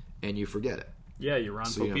it and you forget it. Yeah, you're on.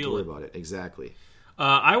 So you don't have to worry about it. Exactly.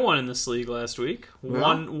 I won in this league last week. Well,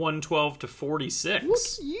 112 to 46. Look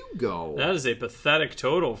at you go. That is a pathetic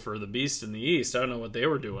total for the Beast in the East. I don't know what they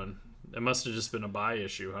were doing. It must have just been a bye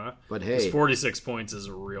issue, huh? But hey, 'cause 46 points is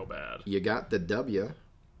real bad. You got the W.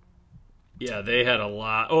 Yeah, they had a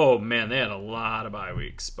lot. Oh man, they had a lot of bye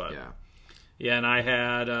weeks. But Yeah. and I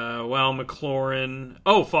had McLaurin.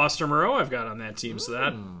 Oh, Foster Moreau, I've got on that team, so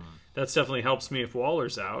that definitely helps me if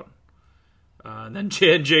Waller's out. And then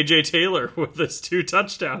J.J. Taylor with his 2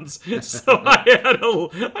 touchdowns. So I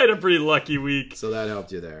had a pretty lucky week. So that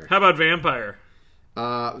helped you there. How about Vampire?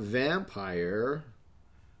 Vampire.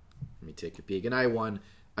 Let me take a peek. And I won.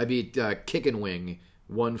 I beat Kick and Wing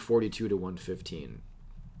 142 to 115.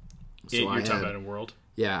 So You're talking about in World?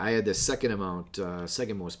 Yeah, I had the second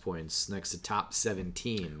most points next to top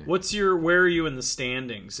 17. Where are you in the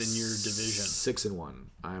standings in your division? 6-1.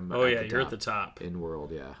 I'm you're at the top. in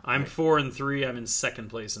World, yeah. I'm 4-3. I'm in second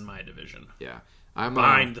place in my division. Yeah. I'm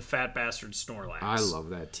behind the fat bastard Snorlax. I love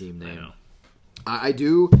that team name. I know. I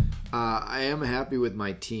do. I am happy with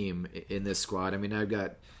my team in this squad. I mean, I've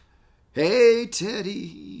got Hey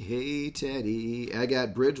Teddy. I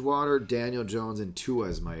got Bridgewater, Daniel Jones, and Tua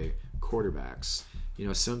as my quarterbacks. You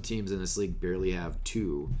know, some teams in this league barely have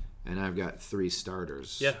 2, and I've got 3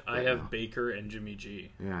 starters. Yeah, I right have now. Baker and Jimmy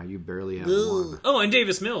G. Yeah, you barely have 1. Oh, and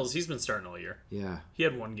Davis Mills. He's been starting all year. Yeah. He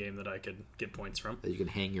had 1 game that I could get points from. That you can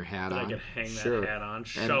hang your hat That on. I could hang Sure. that hat on. And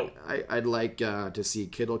Show. I'd like to see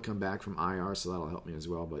Kittle come back from IR, so that'll help me as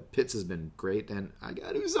well. But Pitts has been great, and I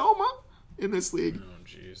got Uzoma in this league. Oh,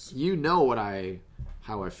 jeez. You know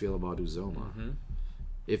how I feel about Uzoma. Mm-hmm.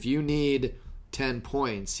 If you need 10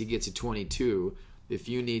 points, he gets you 22. If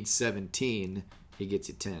you need 17, he gets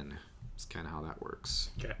you 10. It's kind of how that works.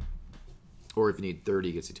 Okay. Or if you need 30,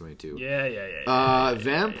 he gets you 22. Yeah.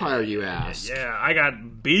 Vampire, you ask. Yeah, I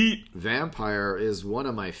got beat. Vampire is one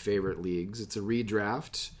of my favorite leagues. It's a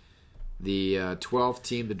redraft. The 12th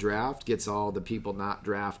team to draft gets all the people not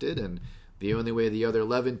drafted, and the only way the other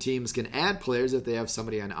 11 teams can add players if they have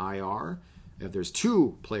somebody on IR. If there's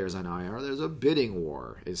 2 players on IR, there's a bidding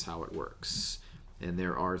war, is how it works. And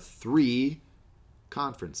there are 3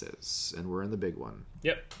 conferences, and we're in the big one.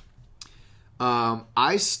 Yep.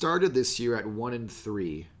 I started this year at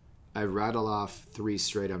 1-3. I rattled off 3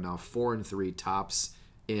 straight. I'm now 4-3 tops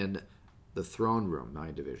in the throne room,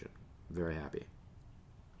 my division. Very happy.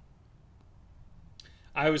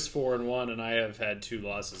 I was 4-1, and I have had 2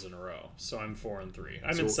 losses in a row, so I'm 4-3.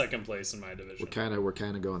 I'm in second place in my division. We're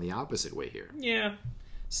kind of going the opposite way here. Yeah.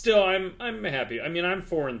 Still, I'm happy. I mean, I'm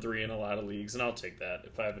 4-3 in a lot of leagues, and I'll take that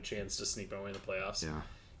if I have a chance to sneak my way in the playoffs. Yeah.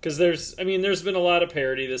 Because there's been a lot of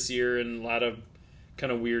parity this year and a lot of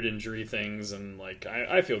kind of weird injury things, and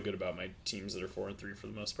I feel good about my teams that are 4-3 for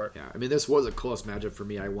the most part. Yeah. I mean, this was a close matchup for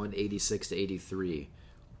me. I won 86 to 83.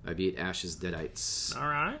 I beat Ash's Deadites. All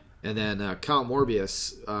right. And then Count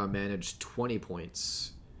Morbius managed 20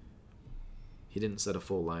 points. He didn't set a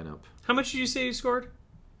full lineup. How much did you say you scored?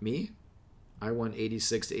 Me? I won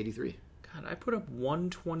 86 to 83. God, I put up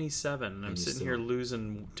 127, and I'm sitting still- here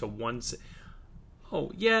losing to 1.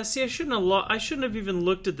 Oh yeah, see, I shouldn't have even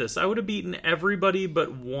looked at this. I would have beaten everybody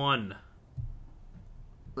but 1.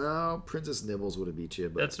 Well, Princess Nibbles would have beat you,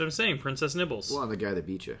 but That's what I'm saying, Princess Nibbles, well, I'm the guy that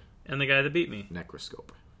beat you. and the guy that beat me,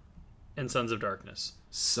 Necroscope. and Sons of Darkness.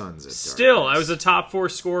 Sons of Still, I Darkness. was a top 4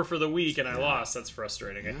 score for the week, and I lost. That's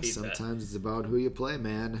frustrating. I hate that. Sometimes it's about who you play,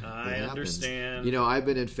 man. I It happens. understand. You know, I've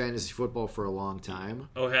been in fantasy football for a long time,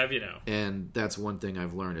 Oh, have you now? and that's one thing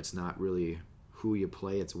I've learned. It's not really who you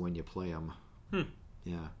play, it's when you play them.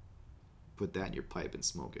 Yeah. Put that in your pipe and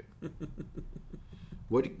smoke it.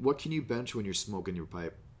 What can you bench when you're smoking your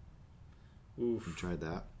pipe? Oof. You tried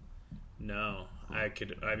that? No, I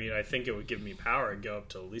could. I mean, I think it would give me power. I'd go up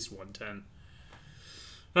to at least 110.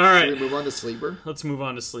 All right, Should we move on to Sleeper? let's move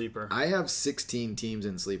on to Sleeper. I have 16 teams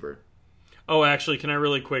in Sleeper. Oh, actually, can I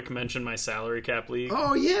really quick mention my salary cap league?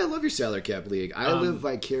 Oh, yeah, I love your salary cap league. I live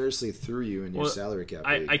vicariously through you in your well, salary cap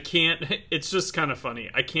league. I can't. It's just kind of funny.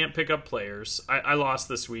 I can't pick up players. I lost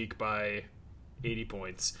this week by 80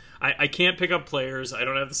 points. I can't pick up players. I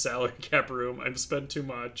don't have the salary cap room. I've spent too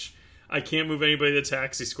much. I can't move anybody to the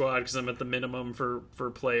taxi squad because I'm at the minimum for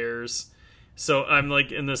players. So I'm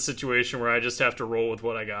like in this situation where I just have to roll with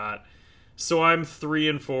what I got. So I'm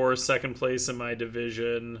 3-4, second place in my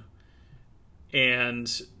division,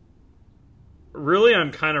 and really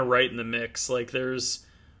I'm kind of right in the mix. Like there's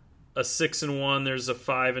a 6-1, there's a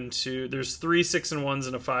 5-2, there's 3 6-1s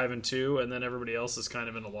and a 5-2, and then everybody else is kind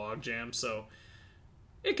of in a log jam. So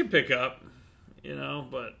it can pick up,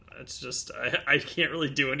 but it's just I can't really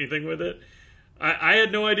do anything with it. I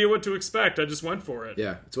had no idea what to expect. I just went for it.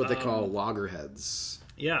 Yeah, it's what they call loggerheads.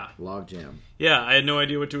 Yeah. Log jam. Yeah, I had no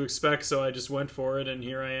idea what to expect, so I just went for it, and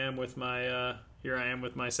here I am with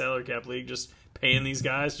my salary cap league, just paying these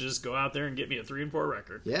guys to just go out there and get me a 3-4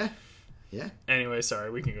 record. Yeah. Anyway, sorry,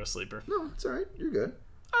 we can go sleeper. No, it's all right. You're good.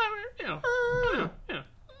 Yeah.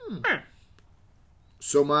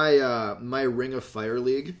 So my Ring of Fire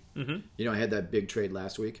league, I had that big trade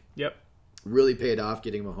last week. Yep. Really paid off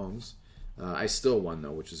getting Mahomes. I still won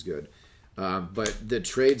though, which is good. But the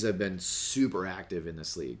trades have been super active in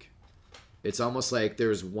this league. It's almost like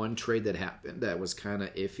there's one trade that happened that was kind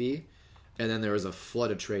of iffy, and then there was a flood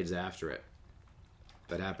of trades after it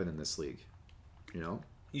that happened in this league.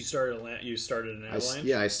 You started an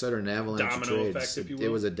avalanche? I started an avalanche of Domino trades. effect, if you will. It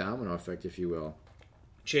was a domino effect, if you will.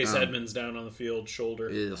 Chase Edmonds down on the field,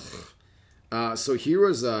 shoulder. So here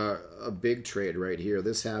was a big trade right here.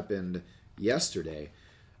 This happened yesterday.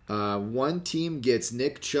 One team gets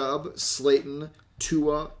Nick Chubb, Slayton,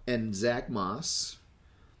 Tua, and Zach Moss.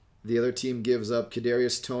 The other team gives up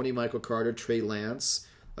Kadarius Toney, Michael Carter, Trey Lance,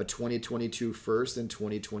 a 2022 first and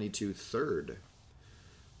 2022 third.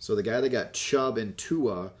 So the guy that got Chubb and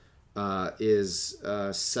Tua is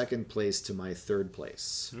second place to my third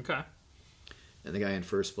place. Okay. And the guy in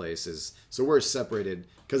first place is... So we're separated.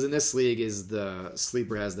 Because in this league, the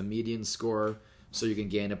sleeper has the median score, so you can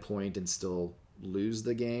gain a point and still lose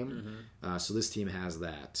the game. So this team has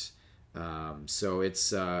that. So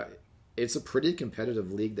it's a pretty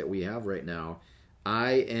competitive league that we have right now.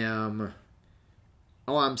 I'm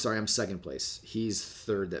second place. He's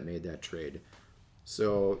third that made that trade.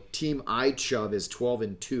 So Team Chubb is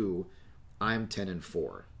 12-2. I'm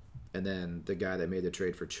 10-4. And then the guy that made the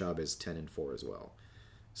trade for Chubb is 10-4 as well.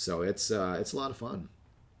 So it's a lot of fun.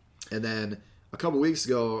 And then a couple weeks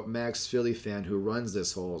ago, Max Philly fan, who runs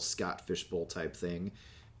this whole Scott Fishbowl type thing,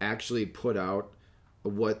 actually put out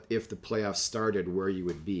what if the playoffs started, where you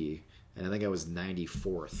would be. And I think I was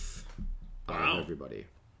 94th out of everybody.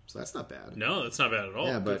 So that's not bad. No, that's not bad at all.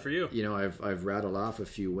 Yeah, but good for you. I've rattled off a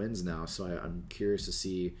few wins now, so I'm curious to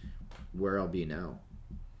see where I'll be now.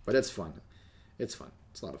 But it's fun. It's fun.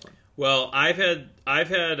 It's a lot of fun. Well, I've had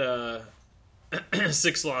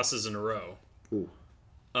 6 losses in a row. Ooh.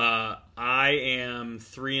 I am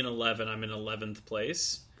 3-11. I'm in 11th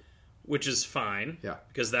place, which is fine. Yeah.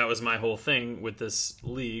 Because that was my whole thing with this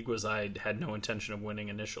league, was I had no intention of winning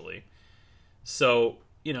initially. So,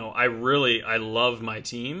 I love my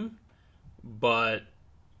team, but,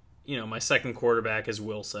 my second quarterback is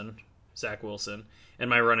Zach Wilson, and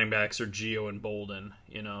my running backs are Gio and Bolden,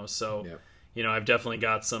 so... Yep. I've definitely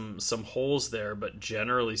got some holes there, but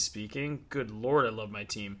generally speaking, good Lord, I love my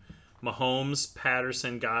team. Mahomes,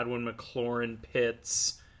 Patterson, Godwin, McLaurin,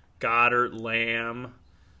 Pitts, Goddard, Lamb.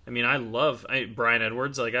 I mean, I love Brian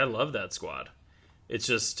Edwards. I love that squad. It's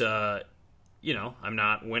just, I'm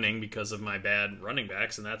not winning because of my bad running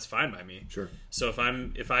backs, and that's fine by me. Sure. So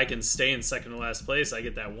if I can stay in second to last place, I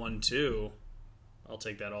get that 1-2. I'll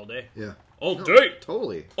take that all day. Yeah. All day.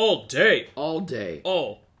 Totally. All day. All day.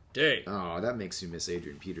 All day. Oh, that makes you miss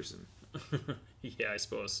Adrian Peterson. Yeah, I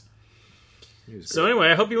suppose. So anyway,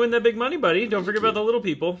 I hope you win that big money, buddy. Don't forget about the little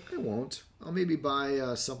people. I won't. I'll maybe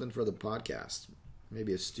buy something for the podcast.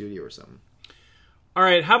 Maybe a studio or something. All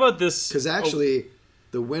right, how about this? Because actually,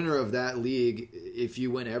 the winner of that league, if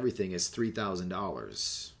you win everything, is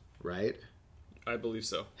 $3,000, right? I believe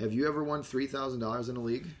so. Have you ever won $3,000 in a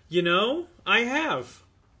league? I have.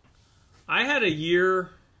 I had a year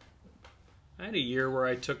where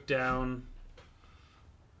I took down...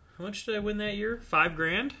 How much did I win that year?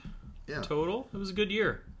 $5,000? Yeah. Total? It was a good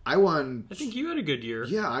year. I won... I think you had a good year.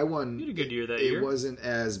 Yeah, I won... You had a good year that year. It wasn't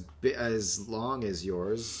as long as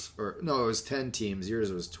yours. No, it was 10 teams.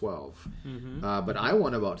 Yours was 12. Mm-hmm. But I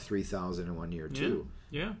won about $3,000 in 1 year, too.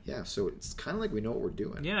 Yeah. Yeah, so it's kind of like we know what we're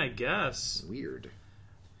doing. Yeah, I guess. Weird.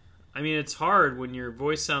 I mean, it's hard when your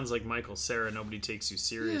voice sounds like Michael Cera. Nobody takes you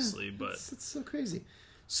seriously, but... It's so crazy.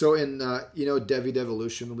 So in, Devi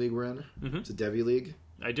Devolution, the league we're in? Mm-hmm. It's a Devi league.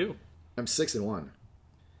 I do. I'm 6-1.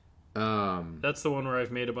 That's the one where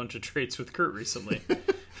I've made a bunch of trades with Kurt recently.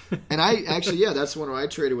 And I actually, that's the one where I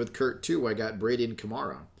traded with Kurt too. I got Brady and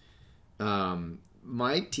Kamara.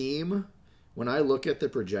 My team, when I look at the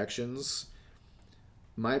projections,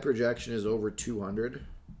 My projection is over 200.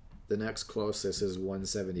 The next closest is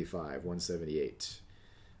 175, 178.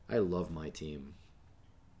 I love my team.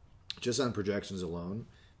 Just on projections alone,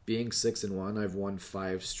 being 6-1, I've won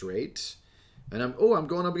 5 straight. And I'm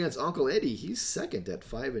going up against Uncle Eddie. He's second at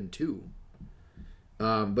 5-2.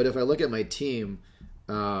 But if I look at my team,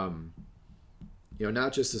 not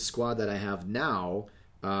just the squad that I have now,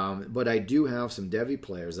 but I do have some Devy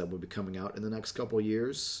players that will be coming out in the next couple of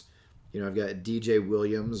years. I've got DJ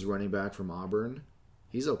Williams, running back from Auburn.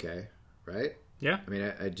 He's okay, right? Yeah. I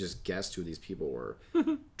mean, I just guessed who these people were.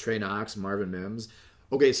 Trey Knox, Marvin Mims.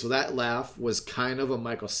 Okay, so that laugh was kind of a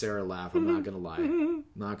Michael Cera laugh. I'm not going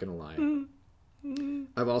to lie.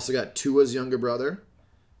 I've also got Tua's younger brother.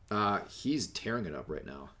 He's tearing it up right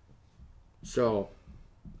now. So,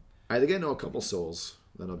 I think I know a couple souls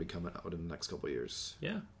that'll be coming out in the next couple of years.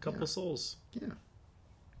 Yeah, a couple souls. Yeah.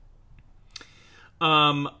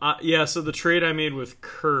 So the trade I made with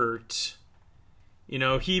Kurt,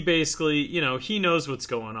 he basically, he knows what's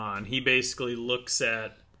going on. He basically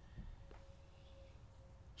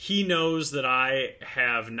he knows that I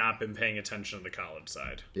have not been paying attention to the college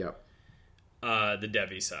side. Yep. The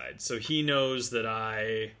Devy side. So he knows that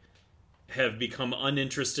I have become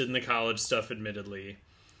uninterested in the college stuff, admittedly.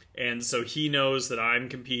 And so he knows that I'm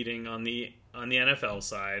competing on the NFL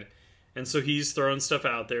side. And so he's throwing stuff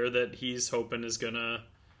out there that he's hoping is gonna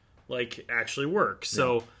actually work.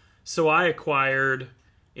 So I acquired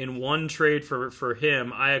in one trade for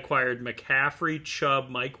him, I acquired McCaffrey, Chubb,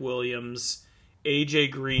 Mike Williams, AJ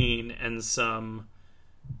Green, and some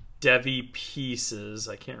Devy pieces.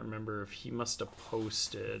 I can't remember if he must have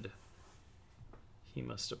posted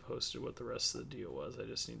what the rest of the deal was. I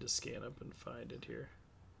just need to scan up and find it here.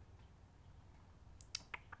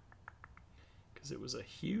 Because it was a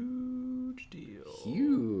huge deal.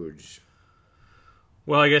 Huge.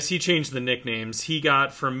 Well, I guess he changed the nicknames. He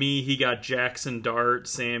got Jackson Dart,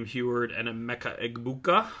 Sam Heward, and Emeka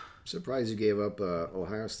Egbuka. I'm surprised you gave up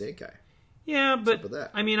Ohio State guy. Yeah, What's up with but that?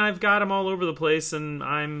 I mean, I've got them all over the place, and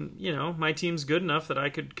I'm, my team's good enough that I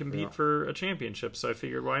could compete for a championship, so I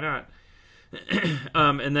figured why not.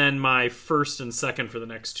 And then my first and second for the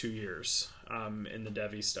next 2 years in the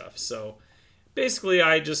Devy stuff. So basically,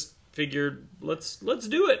 I just figured let's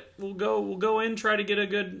do it. We'll go in, try to get a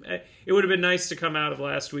good. It would have been nice to come out of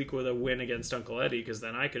last week with a win against Uncle Eddie, because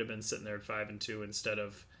then I could have been sitting there at 5-2 instead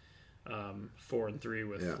of 4-3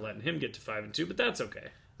 with letting him get to 5-2. But that's okay.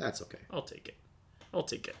 That's okay. I'll take it.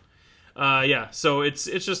 So it's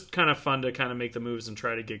just kind of fun to kind of make the moves and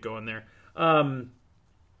try to get going there.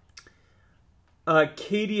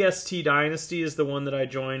 KDST Dynasty is the one that I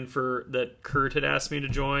joined that Kurt had asked me to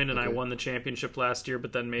join, and I won the championship last year,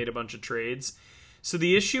 but then made a bunch of trades. So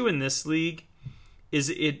the issue in this league is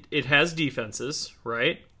it has defenses,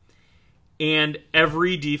 right? And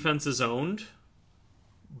every defense is owned,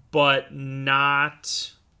 but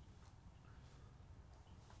not...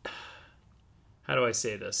 How do I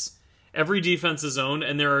say this? Every defense is owned,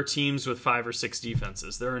 and there are teams with 5 or 6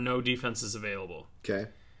 defenses. There are no defenses available. Okay.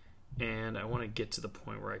 And I want to get to the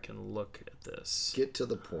point where I can look at this. Get to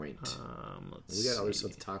the point. We got other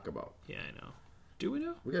stuff to talk about. Yeah, I know. Do we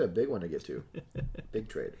know? We got a big one to get to. Big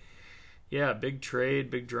trade. Yeah, big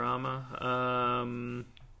trade, big drama.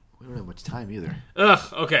 We don't have much time either.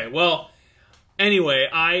 Okay. Well, anyway,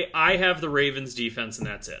 I have the Ravens defense, and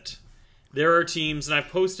that's it. There are teams, and I've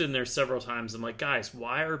posted in there several times, I'm like, guys,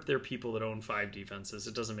 why are there people that own 5 defenses?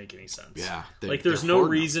 It doesn't make any sense. Yeah. There's no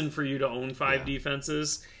reason for you to own 5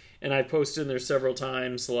 defenses. And I posted in there several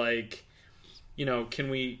times, can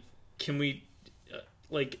we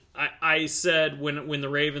I said when the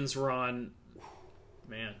Ravens were on,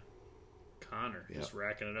 man, Connor just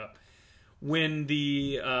racking it up. When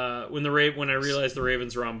I realized the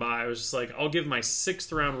Ravens were on bye, I was just like, I'll give my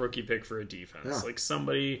 6th round rookie pick for a defense,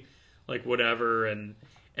 somebody. Whatever, and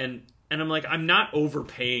I'm like, I'm not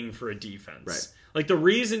overpaying for a defense. Right. The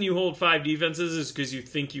reason you hold 5 defenses is because you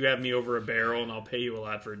think you have me over a barrel and I'll pay you a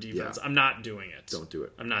lot for a defense. Yeah. I'm not doing it. Don't do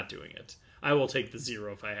it. I'm not doing it. I will take the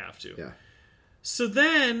 0 if I have to. Yeah. So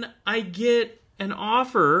then I get an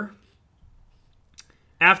offer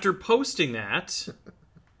after posting that.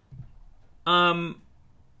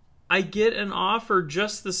 I get an offer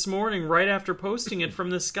just this morning, right after posting it, from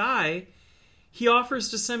this guy. He offers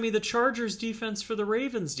to send me the Chargers defense for the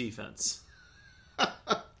Ravens defense.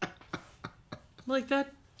 That,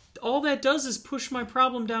 all that does is push my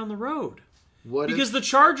problem down the road. Because the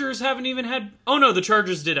Chargers haven't even had... Oh, no, the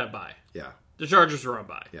Chargers did have bye. Yeah. The Chargers were on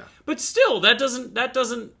bye. Yeah. But still, that doesn't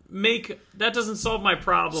solve my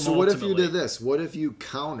problem. So what if you did this? What if you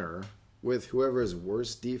counter with whoever's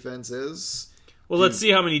worst defense is Well, let's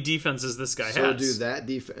see how many defenses this guy So has. do that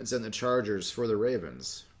defense and the Chargers for the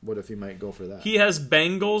Ravens. What if he might go for that? He has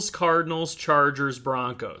Bengals, Cardinals, Chargers,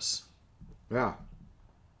 Broncos. Yeah.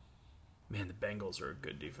 Man, the Bengals are a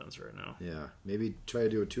good defense right now. Yeah. Maybe try to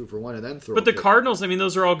do a 2-for-1 and then throw But the a pick. Cardinals, I mean,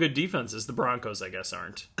 those are all good defenses. The Broncos, I guess,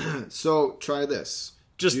 aren't. So try this.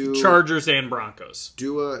 Just Do- Chargers and Broncos.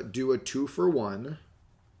 Do a 2-for-1.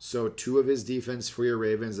 So 2 of his defense for your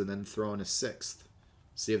Ravens and then throw in a 6th.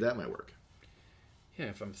 See if that might work. Yeah,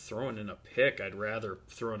 if I'm throwing in a pick, I'd rather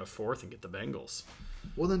throw in a 4th and get the Bengals.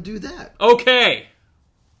 Well, then do that. Okay.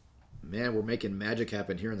 Man, we're making magic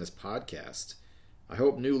happen here in this podcast. I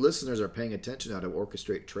hope new listeners are paying attention how to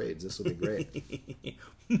orchestrate trades. This will be great.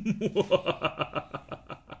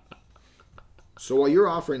 So while you're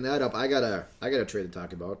offering that up, I got a trade to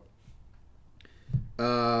talk about.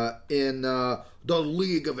 In the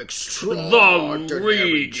League of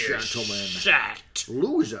Extraordinary Gentlemen. Set.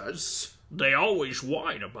 Losers. They always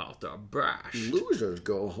whine about the best. Losers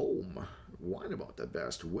go home. Whine about the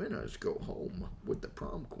best. Winners go home with the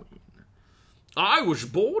prom queen. I was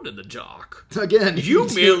born in the dark. Again, You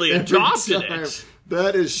do merely every adopted time. it.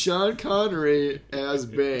 That is Sean Connery as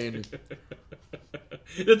Bane.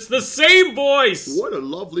 It's the same voice. What a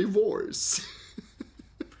lovely voice.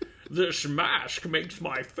 This mask makes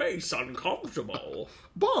my face uncomfortable.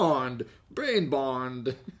 Bond. Bane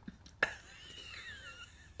Bond.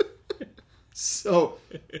 So,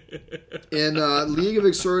 in League of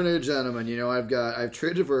Extraordinary Gentlemen, I've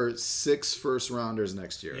traded for 6 first-rounders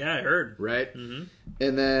next year. Yeah, I heard. Right? Mm-hmm.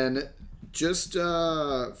 And then, just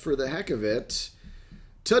for the heck of it,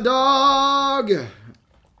 Ta-Dog!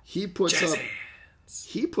 He puts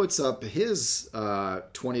up his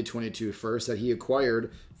 2022 first that he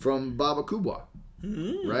acquired from Baba Kubwa.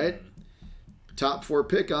 Mm-hmm. Right? Top 4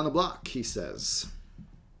 pick on the block, he says.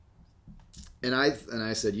 And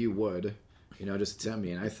I said, you would. Just to tempt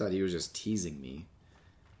me. And I thought he was just teasing me.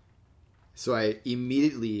 So I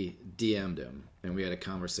immediately DM'd him. And we had a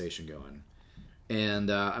conversation going.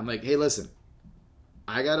 And I'm like, hey, listen.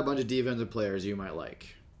 I got a bunch of defensive players you might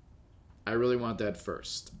like. I really want that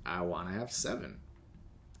first. I want to have 7.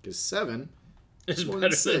 Because 7 is more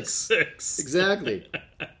than 6. Exactly.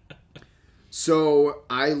 So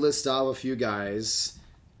I list off a few guys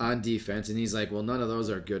on defense. And he's like, well, none of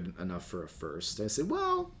those are good enough for a first. I said,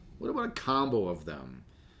 well... what about a combo of them?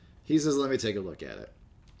 He says, let me take a look at it.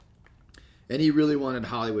 And he really wanted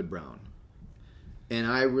Hollywood Brown. And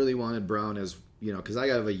I really wanted Brown as, because I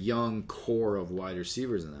got a young core of wide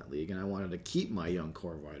receivers in that league, and I wanted to keep my young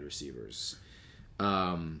core of wide receivers.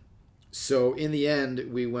 So in the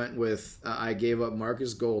end, we went with, I gave up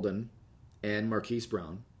Marcus Golden and Marquise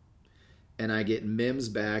Brown, and I get Mims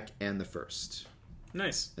back and the first.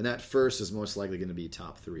 Nice. And that first is most likely going to be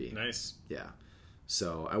top 3. Nice. Yeah.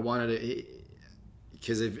 So I wanted to,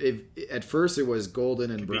 because if at first it was Golden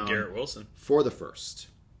and Brown Garrett Wilson for the first,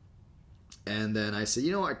 and then I said,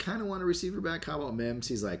 I kind of want a receiver back. How about Mims?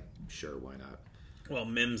 He's like, sure, why not? Well,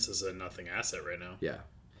 Mims is a nothing asset right now. Yeah,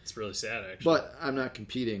 it's really sad actually. But I'm not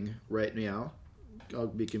competing right now. I'll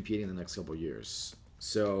be competing in the next couple of years.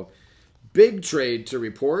 So big trade to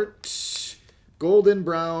report: Golden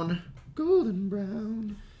Brown.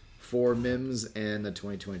 For Mims and the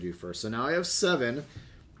 2022 first. So now I have 7.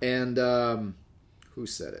 And who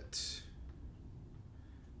said it?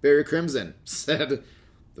 Barry Crimson said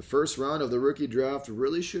the first round of the rookie draft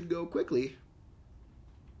really should go quickly.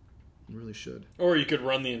 Really should. Or you could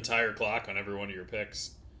run the entire clock on every one of your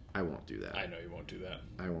picks. I won't do that. I know you won't do that.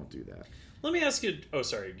 I won't do that. Let me ask you. Oh,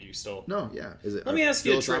 sorry. You still. No, yeah. Is it? Let me ask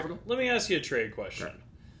you a trade. philosophical? Let me ask you a trade question. Okay.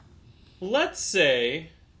 Let's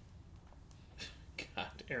say. God,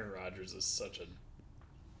 Aaron Rodgers is such a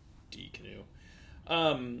D-canoe.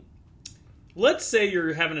 Let's say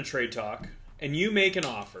you're having a trade talk and you make an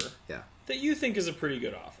offer Yeah. that you think is a pretty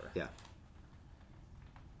good offer. Yeah.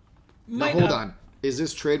 Might now hold not- on. Is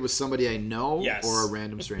this trade with somebody I know Yes. or a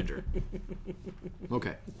random stranger?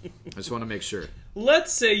 Okay. I just want to make sure.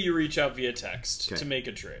 Let's say you reach out via text Okay. to make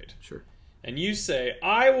a trade. Sure. And you say,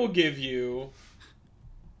 I will give you,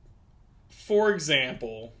 for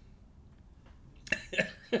example,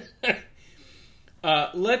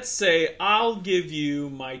 let's say I'll give you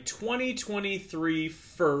my 2023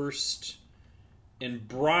 first in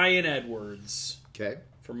Brian Edwards Okay.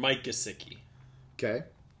 for Mike Gesicki. Okay.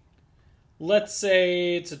 Let's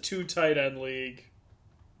say it's a 2 tight end league.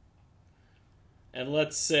 And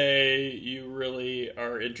let's say you really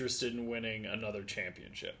are interested in winning another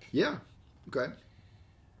championship. Yeah. Okay.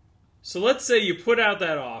 So let's say you put out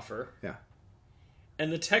that offer. Yeah.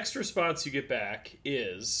 And the text response you get back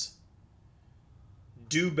is,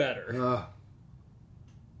 do better.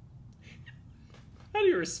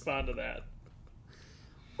 you respond to that?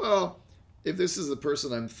 Well, if this is the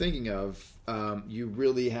person I'm thinking of, you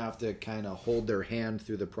really have to kind of hold their hand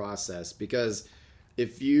through the process, because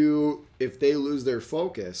if they lose their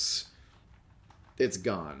focus, it's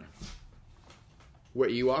gone.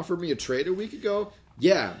 What, you offered me a trade a week ago?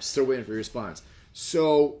 Yeah, I'm still waiting for your response.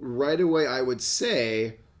 So right away I would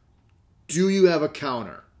say, do you have a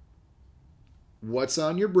counter? What's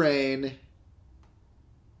on your brain?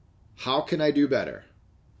 How can I do better?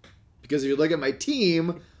 Because if you look at my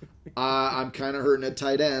team, I'm kind of hurting at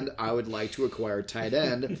tight end. I would like to acquire a tight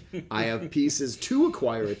end. I have pieces to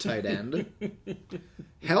acquire a tight end.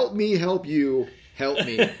 Help me, help you, help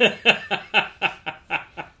me.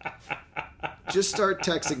 Just start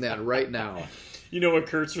texting that right now. You know what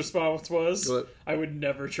Kurt's response was? What? I would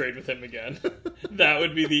never trade with him again. That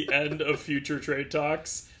would be the end of future trade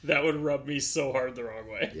talks. That would rub me so hard the wrong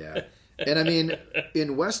way. Yeah. And I mean,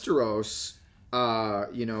 in Westeros, I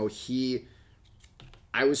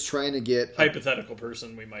was trying to get... Hypothetical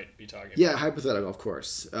person we might be talking Yeah, about. hypothetical, of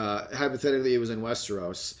course. Hypothetically, it was in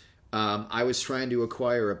Westeros. I was trying to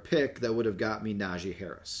acquire a pick that would have got me Najee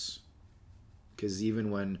Harris. Because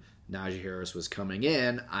even when Najee Harris was coming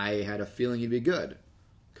in, I had a feeling he'd be good.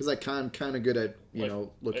 Because I'm kind of good at,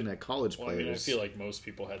 looking at college players. I mean, I feel like most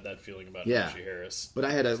people had that feeling about Yeah. Najee Harris. But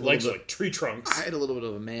I had a His little legs bit, are like tree trunks. I had a little bit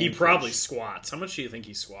of a man. He probably crush. squats. How much do you think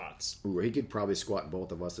he squats? Ooh, he could probably squat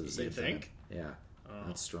both of us at the same time. think? Yeah,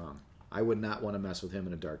 that's strong. I would not want to mess with him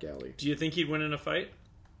in a dark alley. Do you think he'd win in a fight?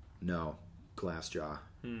 No, glass jaw.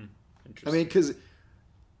 I Interesting. mean, because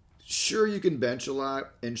sure you can bench a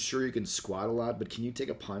lot and sure you can squat a lot, but can you take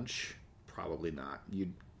a punch? Probably not.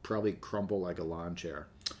 You'd probably crumple like a lawn chair.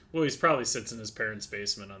 Well, he's probably sits in his parents'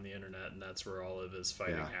 basement on the internet, and that's where all of his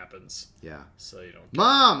fighting Yeah. happens. Yeah. So you don't.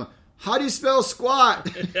 Mom, how do you spell squat?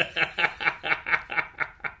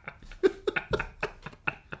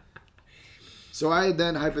 So I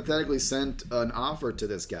then hypothetically sent an offer to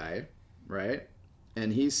this guy, right?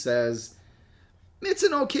 And he says, it's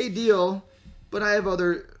an okay deal, but I have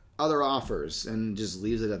other offers, and just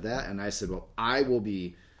leaves it at that. And I said, well, I will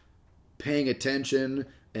be paying attention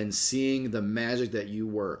and seeing the magic that you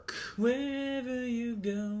work. Wherever you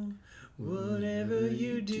go, whatever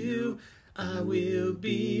you do, I will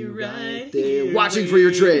be right there here watching for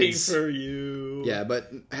your waiting trades. for you. Yeah, but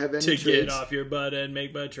have any To trades? get off your butt and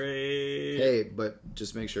make my trade. Hey, but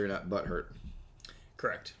just make sure you're not butthurt.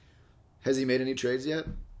 Correct. Has he made any trades yet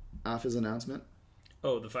off his announcement?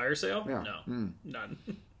 Oh, the fire sale? Yeah. No, none.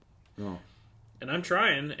 No. And I'm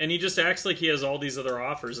trying, and he just acts like he has all these other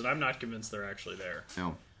offers, and I'm not convinced they're actually there.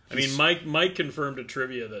 No. I mean, Mike confirmed a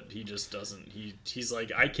trivia that he just doesn't. He's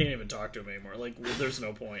like, I can't even talk to him anymore. Like, well, there's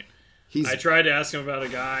no point. I tried to ask him about a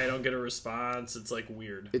guy. I don't get a response. It's like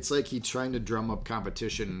weird. It's like he's trying to drum up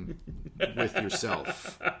competition with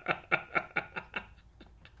yourself.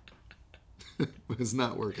 It's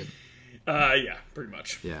not working. Yeah, pretty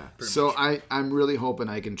much. Yeah. Pretty So much. I'm really hoping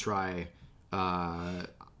I can try.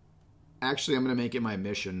 Actually, I'm going to make it my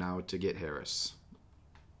mission now to get Harris.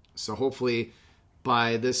 So hopefully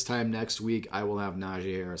by this time next week, I will have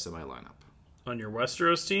Najee Harris in my lineup. On your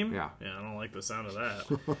Westeros team? Yeah. Yeah, I don't like the sound of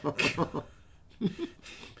that.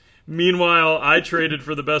 Meanwhile, I traded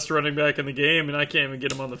for the best running back in the game, and I can't even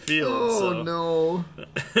get him on the field. Oh, so. no.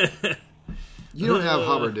 You don't have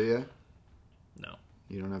Hubbard, do you? No.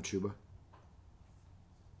 You don't have Chuba?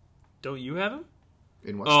 Don't you have him?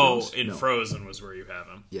 In Westeros? Oh, in No. Frozen was where you have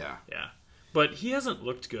him. Yeah. Yeah. But he hasn't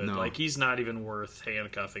looked good. No. Like, he's not even worth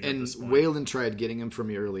handcuffing at And this point. Waylon tried getting him from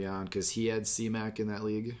me early on because he had C-Mac in that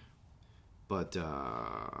league. But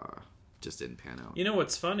just didn't pan out. You know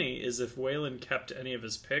what's funny is if Waylon kept any of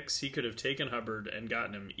his picks, he could have taken Hubbard and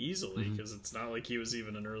gotten him easily because it's not like he was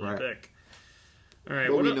even an early Right. pick. All right,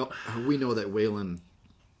 But what we know that Waylon...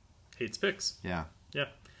 hates picks. Yeah. Yeah.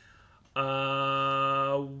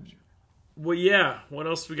 Well, yeah. What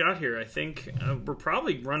else we got here? I think we're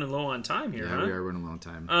probably running low on time here, Yeah, huh? we are running a long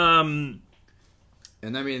time.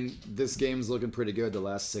 And I mean, this game's looking pretty good. The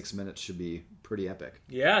last 6 minutes should be pretty epic.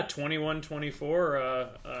 Yeah,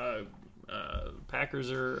 21-24. Packers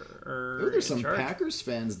are Ooh, there's in some charge. Packers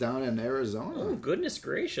fans down in Arizona. Oh, goodness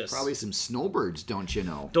gracious. Probably some snowbirds, don't you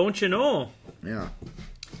know? Don't you know? Yeah.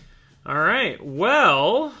 All right.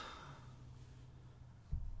 Well, I'm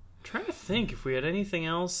trying to think if we had anything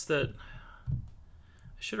else that I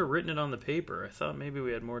should have written it on the paper. I thought maybe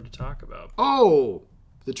we had more to talk about. Oh,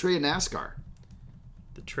 the trade in NASCAR.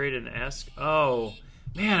 The trade and ask. Oh,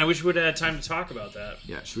 man, I wish we would have had time to talk about that.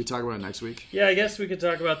 Yeah, should we talk about it next week? Yeah, I guess we could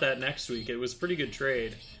talk about that next week. It was a pretty good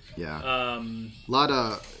trade. Yeah. Uh, A lot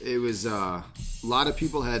of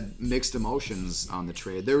people had mixed emotions on the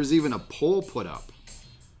trade. There was even a poll put up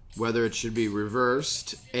whether it should be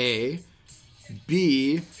reversed, A,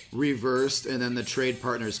 B, reversed and then the trade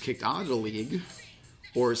partners kicked out of the league,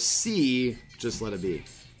 or C, just let it be.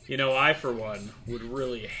 You know, I, for one, would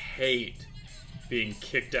really hate being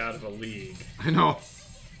kicked out of a league. I know.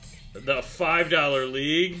 The $5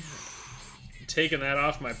 league, taking that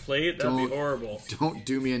off my plate, that'd be horrible. Don't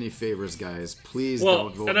do me any favors, guys. Please Well,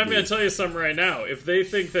 don't vote and I'm me. going to tell you something right now. If they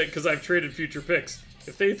think that, because I've traded future picks,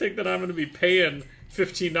 if they think that I'm going to be paying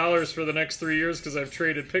 $15 for the next 3 years because I've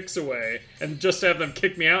traded picks away and just have them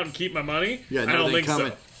kick me out and keep my money, Yeah, I don't think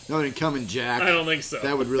so. Nothing coming, Jack. I don't think so.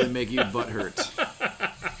 That would really make you butthurt.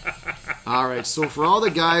 All right, so for all the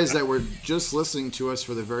guys that were just listening to us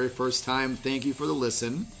for the very first time, thank you for the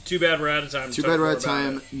listen. Too bad we're out of time. Too bad we're out of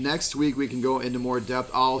time. Next week we can go into more depth.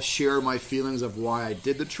 I'll share my feelings of why I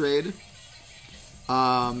did the trade.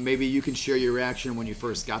 Maybe you can share your reaction when you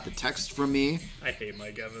first got the text from me. I hate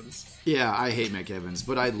Mike Evans. Yeah, I hate Mike Evans,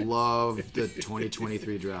 but I love the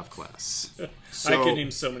 2023 draft class. So I could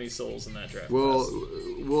name so many souls in that draft class.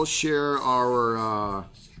 we'll share our...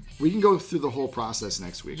 we can go through the whole process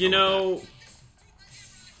next week. You know,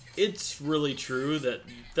 it's really true that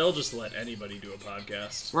they'll just let anybody do a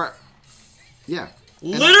podcast. Right. Yeah.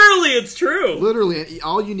 Literally, it's true. Literally,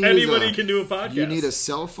 all you need Anybody can do a podcast. You need a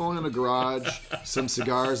cell phone in a garage, some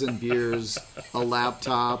cigars and beers, a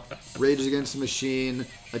laptop, Rage Against the Machine,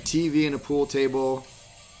 a TV and a pool table,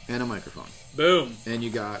 and a microphone. Boom. And you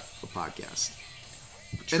got a podcast.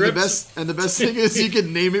 Trips. And the best thing is you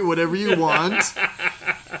can name it whatever you want.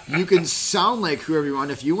 You can sound like whoever you want.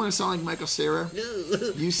 If you want to sound like Michael Cera,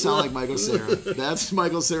 you sound like Michael Cera. That's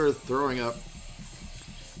Michael Cera throwing up.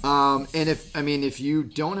 And if you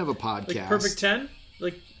don't have a podcast, Like Perfect 10?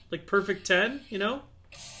 Like Perfect 10, you know?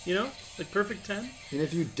 Like Perfect 10? And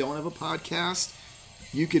if you don't have a podcast,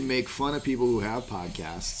 you can make fun of people who have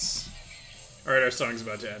podcasts. All right, our song's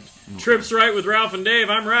about to end. Trips Right with Ralph and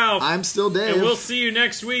Dave. I'm Ralph. I'm still Dave. And we'll see you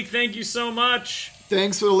next week. Thank you so much.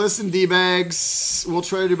 Thanks for the listen, D-bags. We'll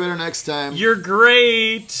try to do better next time. You're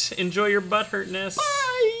great. Enjoy your butt hurtness. Bye.